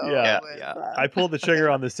too. So Yeah. it was, Yeah. I pulled the trigger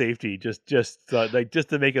on the safety just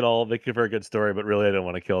to make it for a good story, but really I didn't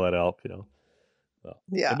want to kill that elk, you know. Well,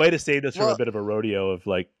 yeah. it might have saved us from a Well, bit of a rodeo of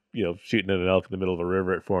like, you know, shooting at an elk in the middle of a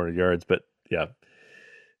river at 400 yards, but yeah.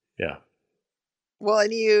 well, I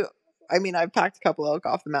mean, I've packed a couple elk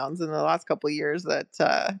off the mountains in the last couple of years that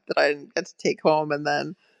I didn't get to take home, and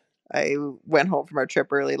then I went home from our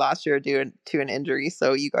trip early last year due to an injury.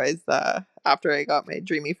 So you guys, after I got my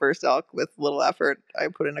dreamy first elk with little effort, I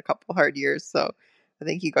put in a couple hard years. So I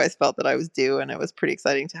think you guys felt that I was due, and it was pretty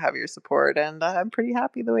exciting to have your support. And I'm pretty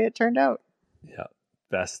happy the way it turned out. Yeah.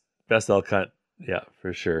 Best elk hunt. Yeah,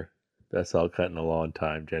 for sure. Best elk hunt in a long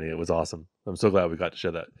time, Jenny. It was awesome. I'm so glad we got to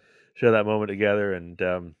share that moment together, and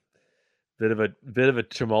bit of a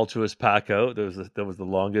tumultuous pack out. That was the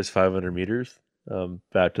longest 500 meters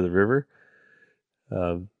back to the river.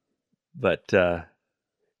 But yeah,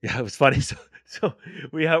 it was funny. So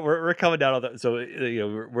we're coming down on that. So you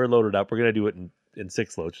know we're loaded up. We're gonna do it in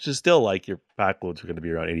 6 loads, which is still like your pack loads are gonna be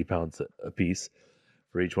around 80 pounds a piece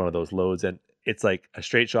for each one of those loads, and it's like a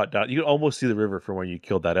straight shot down. You can almost see the river from where you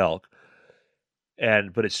killed that elk,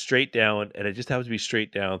 but it's straight down, and it just happens to be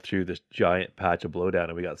straight down through this giant patch of blowdown,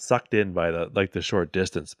 and we got sucked in by the short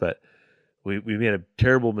distance, but. We made a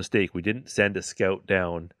terrible mistake. We didn't send a scout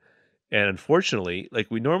down, and unfortunately, like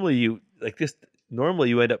we normally normally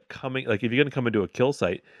you end up coming like if you're going to come into a kill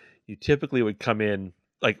site, you typically would come in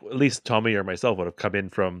like at least Tommy or myself would have come in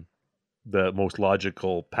from the most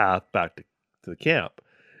logical path back to the camp,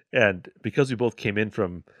 and because we both came in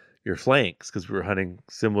from your flanks because we were hunting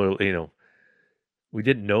similarly, you know, we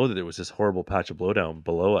didn't know that there was this horrible patch of blowdown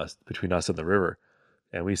below us between us and the river,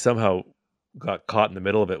 and we somehow got caught in the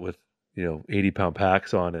middle of it with 80-pound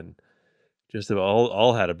packs on, and just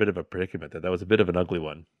all had a bit of a predicament. That was a bit of an ugly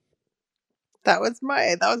one. That was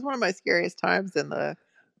one of my scariest times in the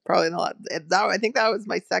probably in the lot. I think that was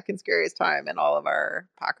my second scariest time in all of our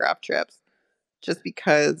Packraft trips, just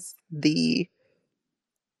because the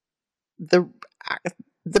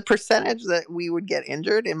the percentage that we would get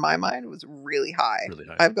injured in my mind was really high. Really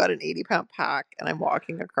high. I've got an 80-pound pack and I'm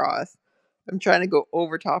walking across. I'm trying to go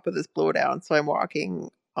over top of this blowdown, so I'm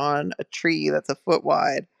walking on a tree that's a foot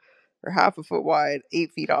wide or half a foot wide,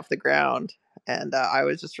 8 feet off the ground, and I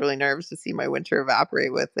was just really nervous to see my winter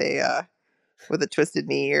evaporate with a twisted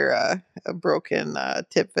knee or a broken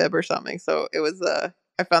tip fib or something. So it was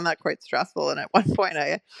I found that quite stressful. And at one point,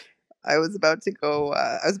 I was about to go.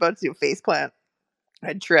 I was about to do a face plant.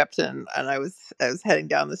 I tripped and I was heading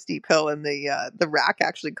down the steep hill, and the rack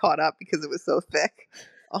actually caught up because it was so thick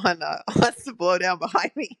wants to blow down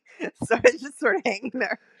behind me. So I was just sort of hanging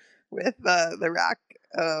there with the rack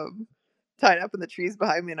tied up in the trees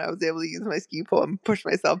behind me, and I was able to use my ski pole and push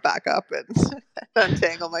myself back up and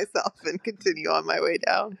untangle myself and continue on my way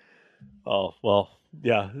down. Oh well,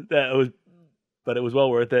 yeah, that was, but it was well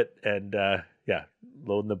worth it. And yeah,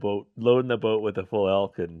 loading the boat with a full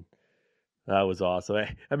elk, and that was awesome.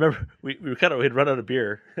 I remember we'd run out of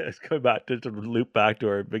beer. It's coming back to loop back to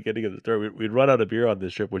our beginning of the story. We'd run out of beer on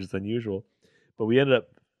this trip, which is unusual. But we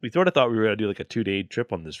sort of thought we were going to do like a 2-day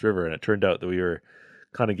trip on this river, and it turned out that we were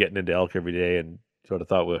kind of getting into elk every day, and sort of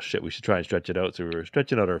thought, well, shit, we should try and stretch it out. So we were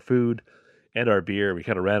stretching out our food and our beer. We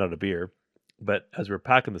kind of ran out of beer, but as we were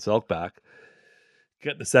packing this elk back,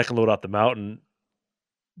 getting the second load off the mountain,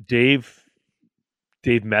 Dave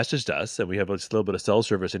messaged us, and we have just a little bit of cell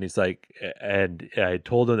service, and he's like, and I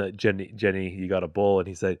told him that Jenny, you got a bull, and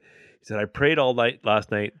he said, I prayed all night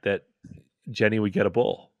last night that Jenny would get a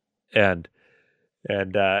bull, and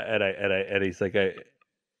he's like,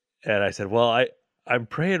 I said, well, I'm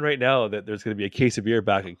praying right now that there's going to be a case of beer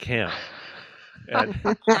back at camp, and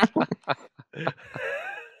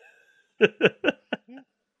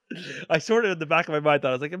I sort of in the back of my mind thought,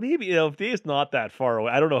 I was like, maybe, if Dave's not that far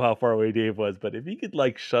away, I don't know how far away Dave was, but if he could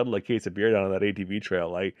like shuttle a case of beer down on that ATV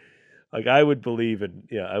trail, like I would believe in,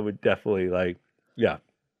 I would definitely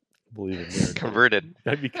believe in miracles. Converted.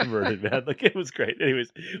 I'd be converted, man. Like, it was great.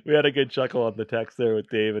 Anyways, we had a good chuckle on the text there with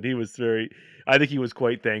Dave, and he was I think he was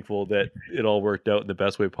quite thankful that it all worked out in the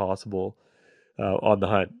best way possible on the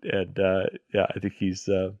hunt. And I think he's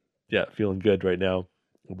feeling good right now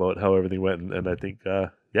about how everything went. And I think,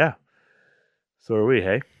 so are we,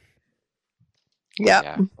 hey?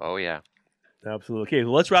 Yeah. Oh, yeah. Absolutely. Okay,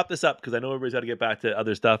 well, let's wrap this up because I know everybody's got to get back to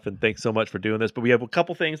other stuff. And thanks so much for doing this. But we have a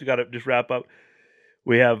couple things we got to just wrap up.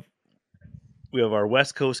 We have our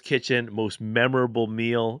West Coast kitchen most memorable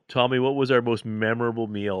meal. Tommy, what was our most memorable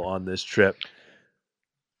meal on this trip?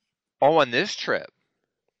 Oh, on this trip?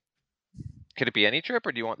 Could it be any trip,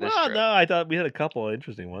 or do you want this trip? No, I thought we had a couple of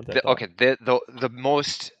interesting ones. The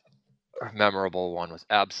most memorable one was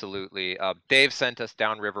absolutely Dave sent us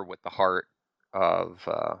downriver with the heart of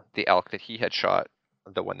the elk that he had shot,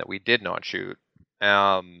 the one that we did not shoot.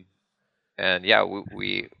 And yeah,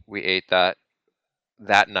 we ate that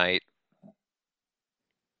night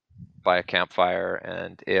by a campfire,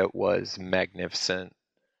 and it was magnificent.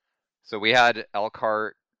 So we had elk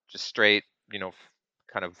heart, just straight,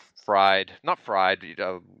 kind of fried, not fried,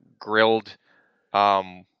 grilled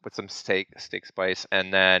with some steak spice,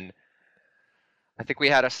 and then I think we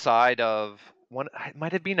had a side of one. It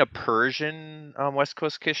might have been a Persian West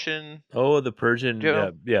Coast kitchen. Oh, the Persian,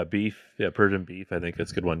 beef, Persian beef. I think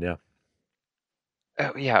that's a good one. Yeah.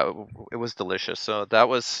 Yeah, it was delicious. So that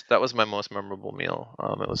was my most memorable meal.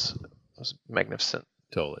 It was magnificent.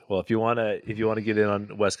 Totally. Well, if you wanna get in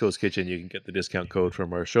on West Coast Kitchen, you can get the discount code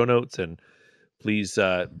from our show notes, and please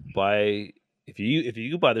buy. If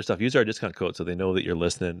you buy their stuff, use our discount code so they know that you're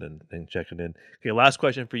listening and checking in. Okay, last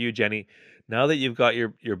question for you, Jenny. Now that you've got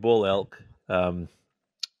your bull elk,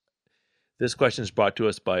 this question is brought to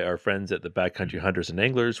us by our friends at the Backcountry Hunters and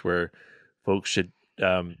Anglers, where folks should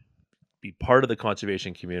be part of the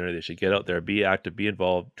conservation community. They should get out there, be active, be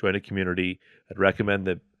involved, join a community. I'd recommend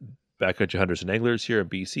the Backcountry Hunters and Anglers here in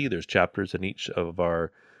BC. There's chapters in each of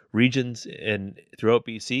our regions and throughout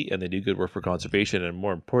BC, and they do good work for conservation. And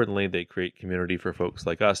more importantly, they create community for folks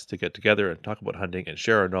like us to get together and talk about hunting and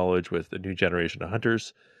share our knowledge with the new generation of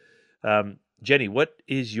hunters. Jenny, what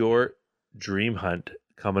is your dream hunt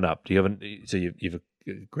coming up? Do you have you've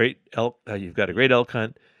a great elk? You've got a great elk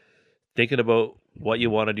hunt. Thinking about what you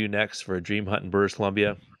want to do next for a dream hunt in British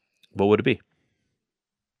Columbia, what would it be?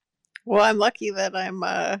 Well, I'm lucky that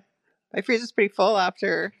my freezer's pretty full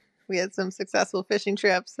after we had some successful fishing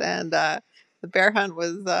trips, and the bear hunt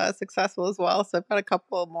was successful as well. So I've got a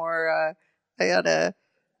couple more. I got a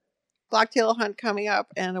blacktail hunt coming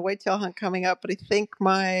up and a whitetail hunt coming up, but I think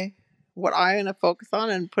what I'm going to focus on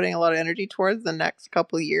and putting a lot of energy towards the next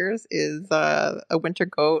couple of years is a winter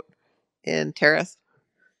goat in Terrace.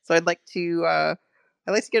 So I'd like to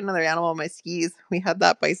get another animal on my skis. We had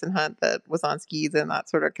that bison hunt that was on skis, and that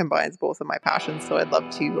sort of combines both of my passions. So I'd love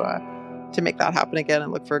to make that happen again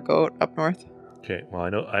and look for a goat up north. Okay, well,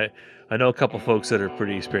 I know a couple folks that are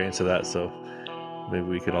pretty experienced with that, so maybe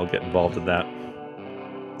we could all get involved in that.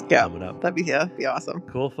 Yeah, coming up. That'd be awesome.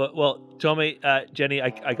 Cool. Well, Tommy, Jenny,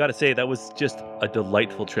 I got to say that was just a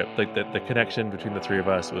delightful trip. Like the connection between the three of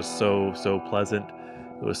us was so pleasant.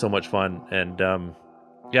 It was so much fun, and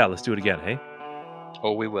let's do it again, hey?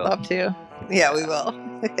 Oh, we will. Love to. Yeah, we will.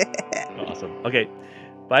 Awesome. Okay.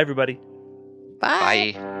 Bye, everybody.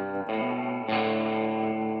 Bye. Bye.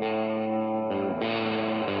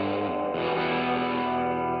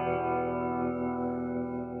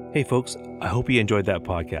 Hey folks, I hope you enjoyed that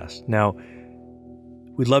podcast. Now,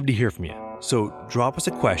 we'd love to hear from you. So drop us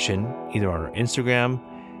a question either on our Instagram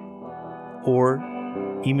or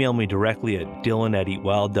email me directly at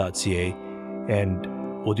dylan@eatwild.ca,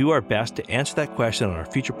 and we'll do our best to answer that question on our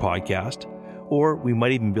future podcast, or we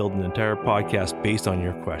might even build an entire podcast based on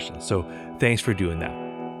your questions. So thanks for doing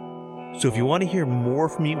that. So if you want to hear more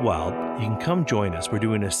from Eat Wild, you can come join us. We're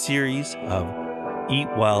doing a series of Eat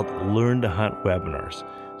Wild Learn to Hunt webinars.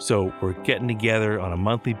 So we're getting together on a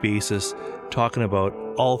monthly basis, talking about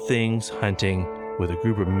all things hunting with a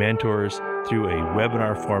group of mentors through a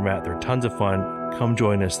webinar format. They're tons of fun. Come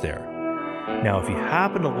join us there. Now, if you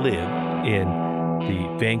happen to live in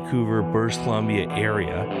the Vancouver, British Columbia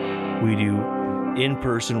area, we do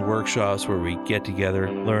in-person workshops where we get together,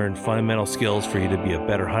 learn fundamental skills for you to be a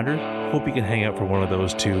better hunter. Hope you can hang out for one of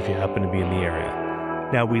those too if you happen to be in the area.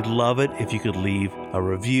 Now, we'd love it if you could leave a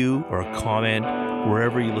review or a comment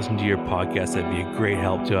wherever you listen to your podcast. That'd be a great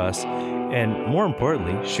help to us. And more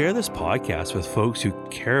importantly, share this podcast with folks who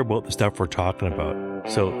care about the stuff we're talking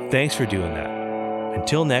about. So thanks for doing that.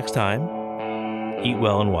 Until next time, eat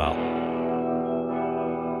well and wild.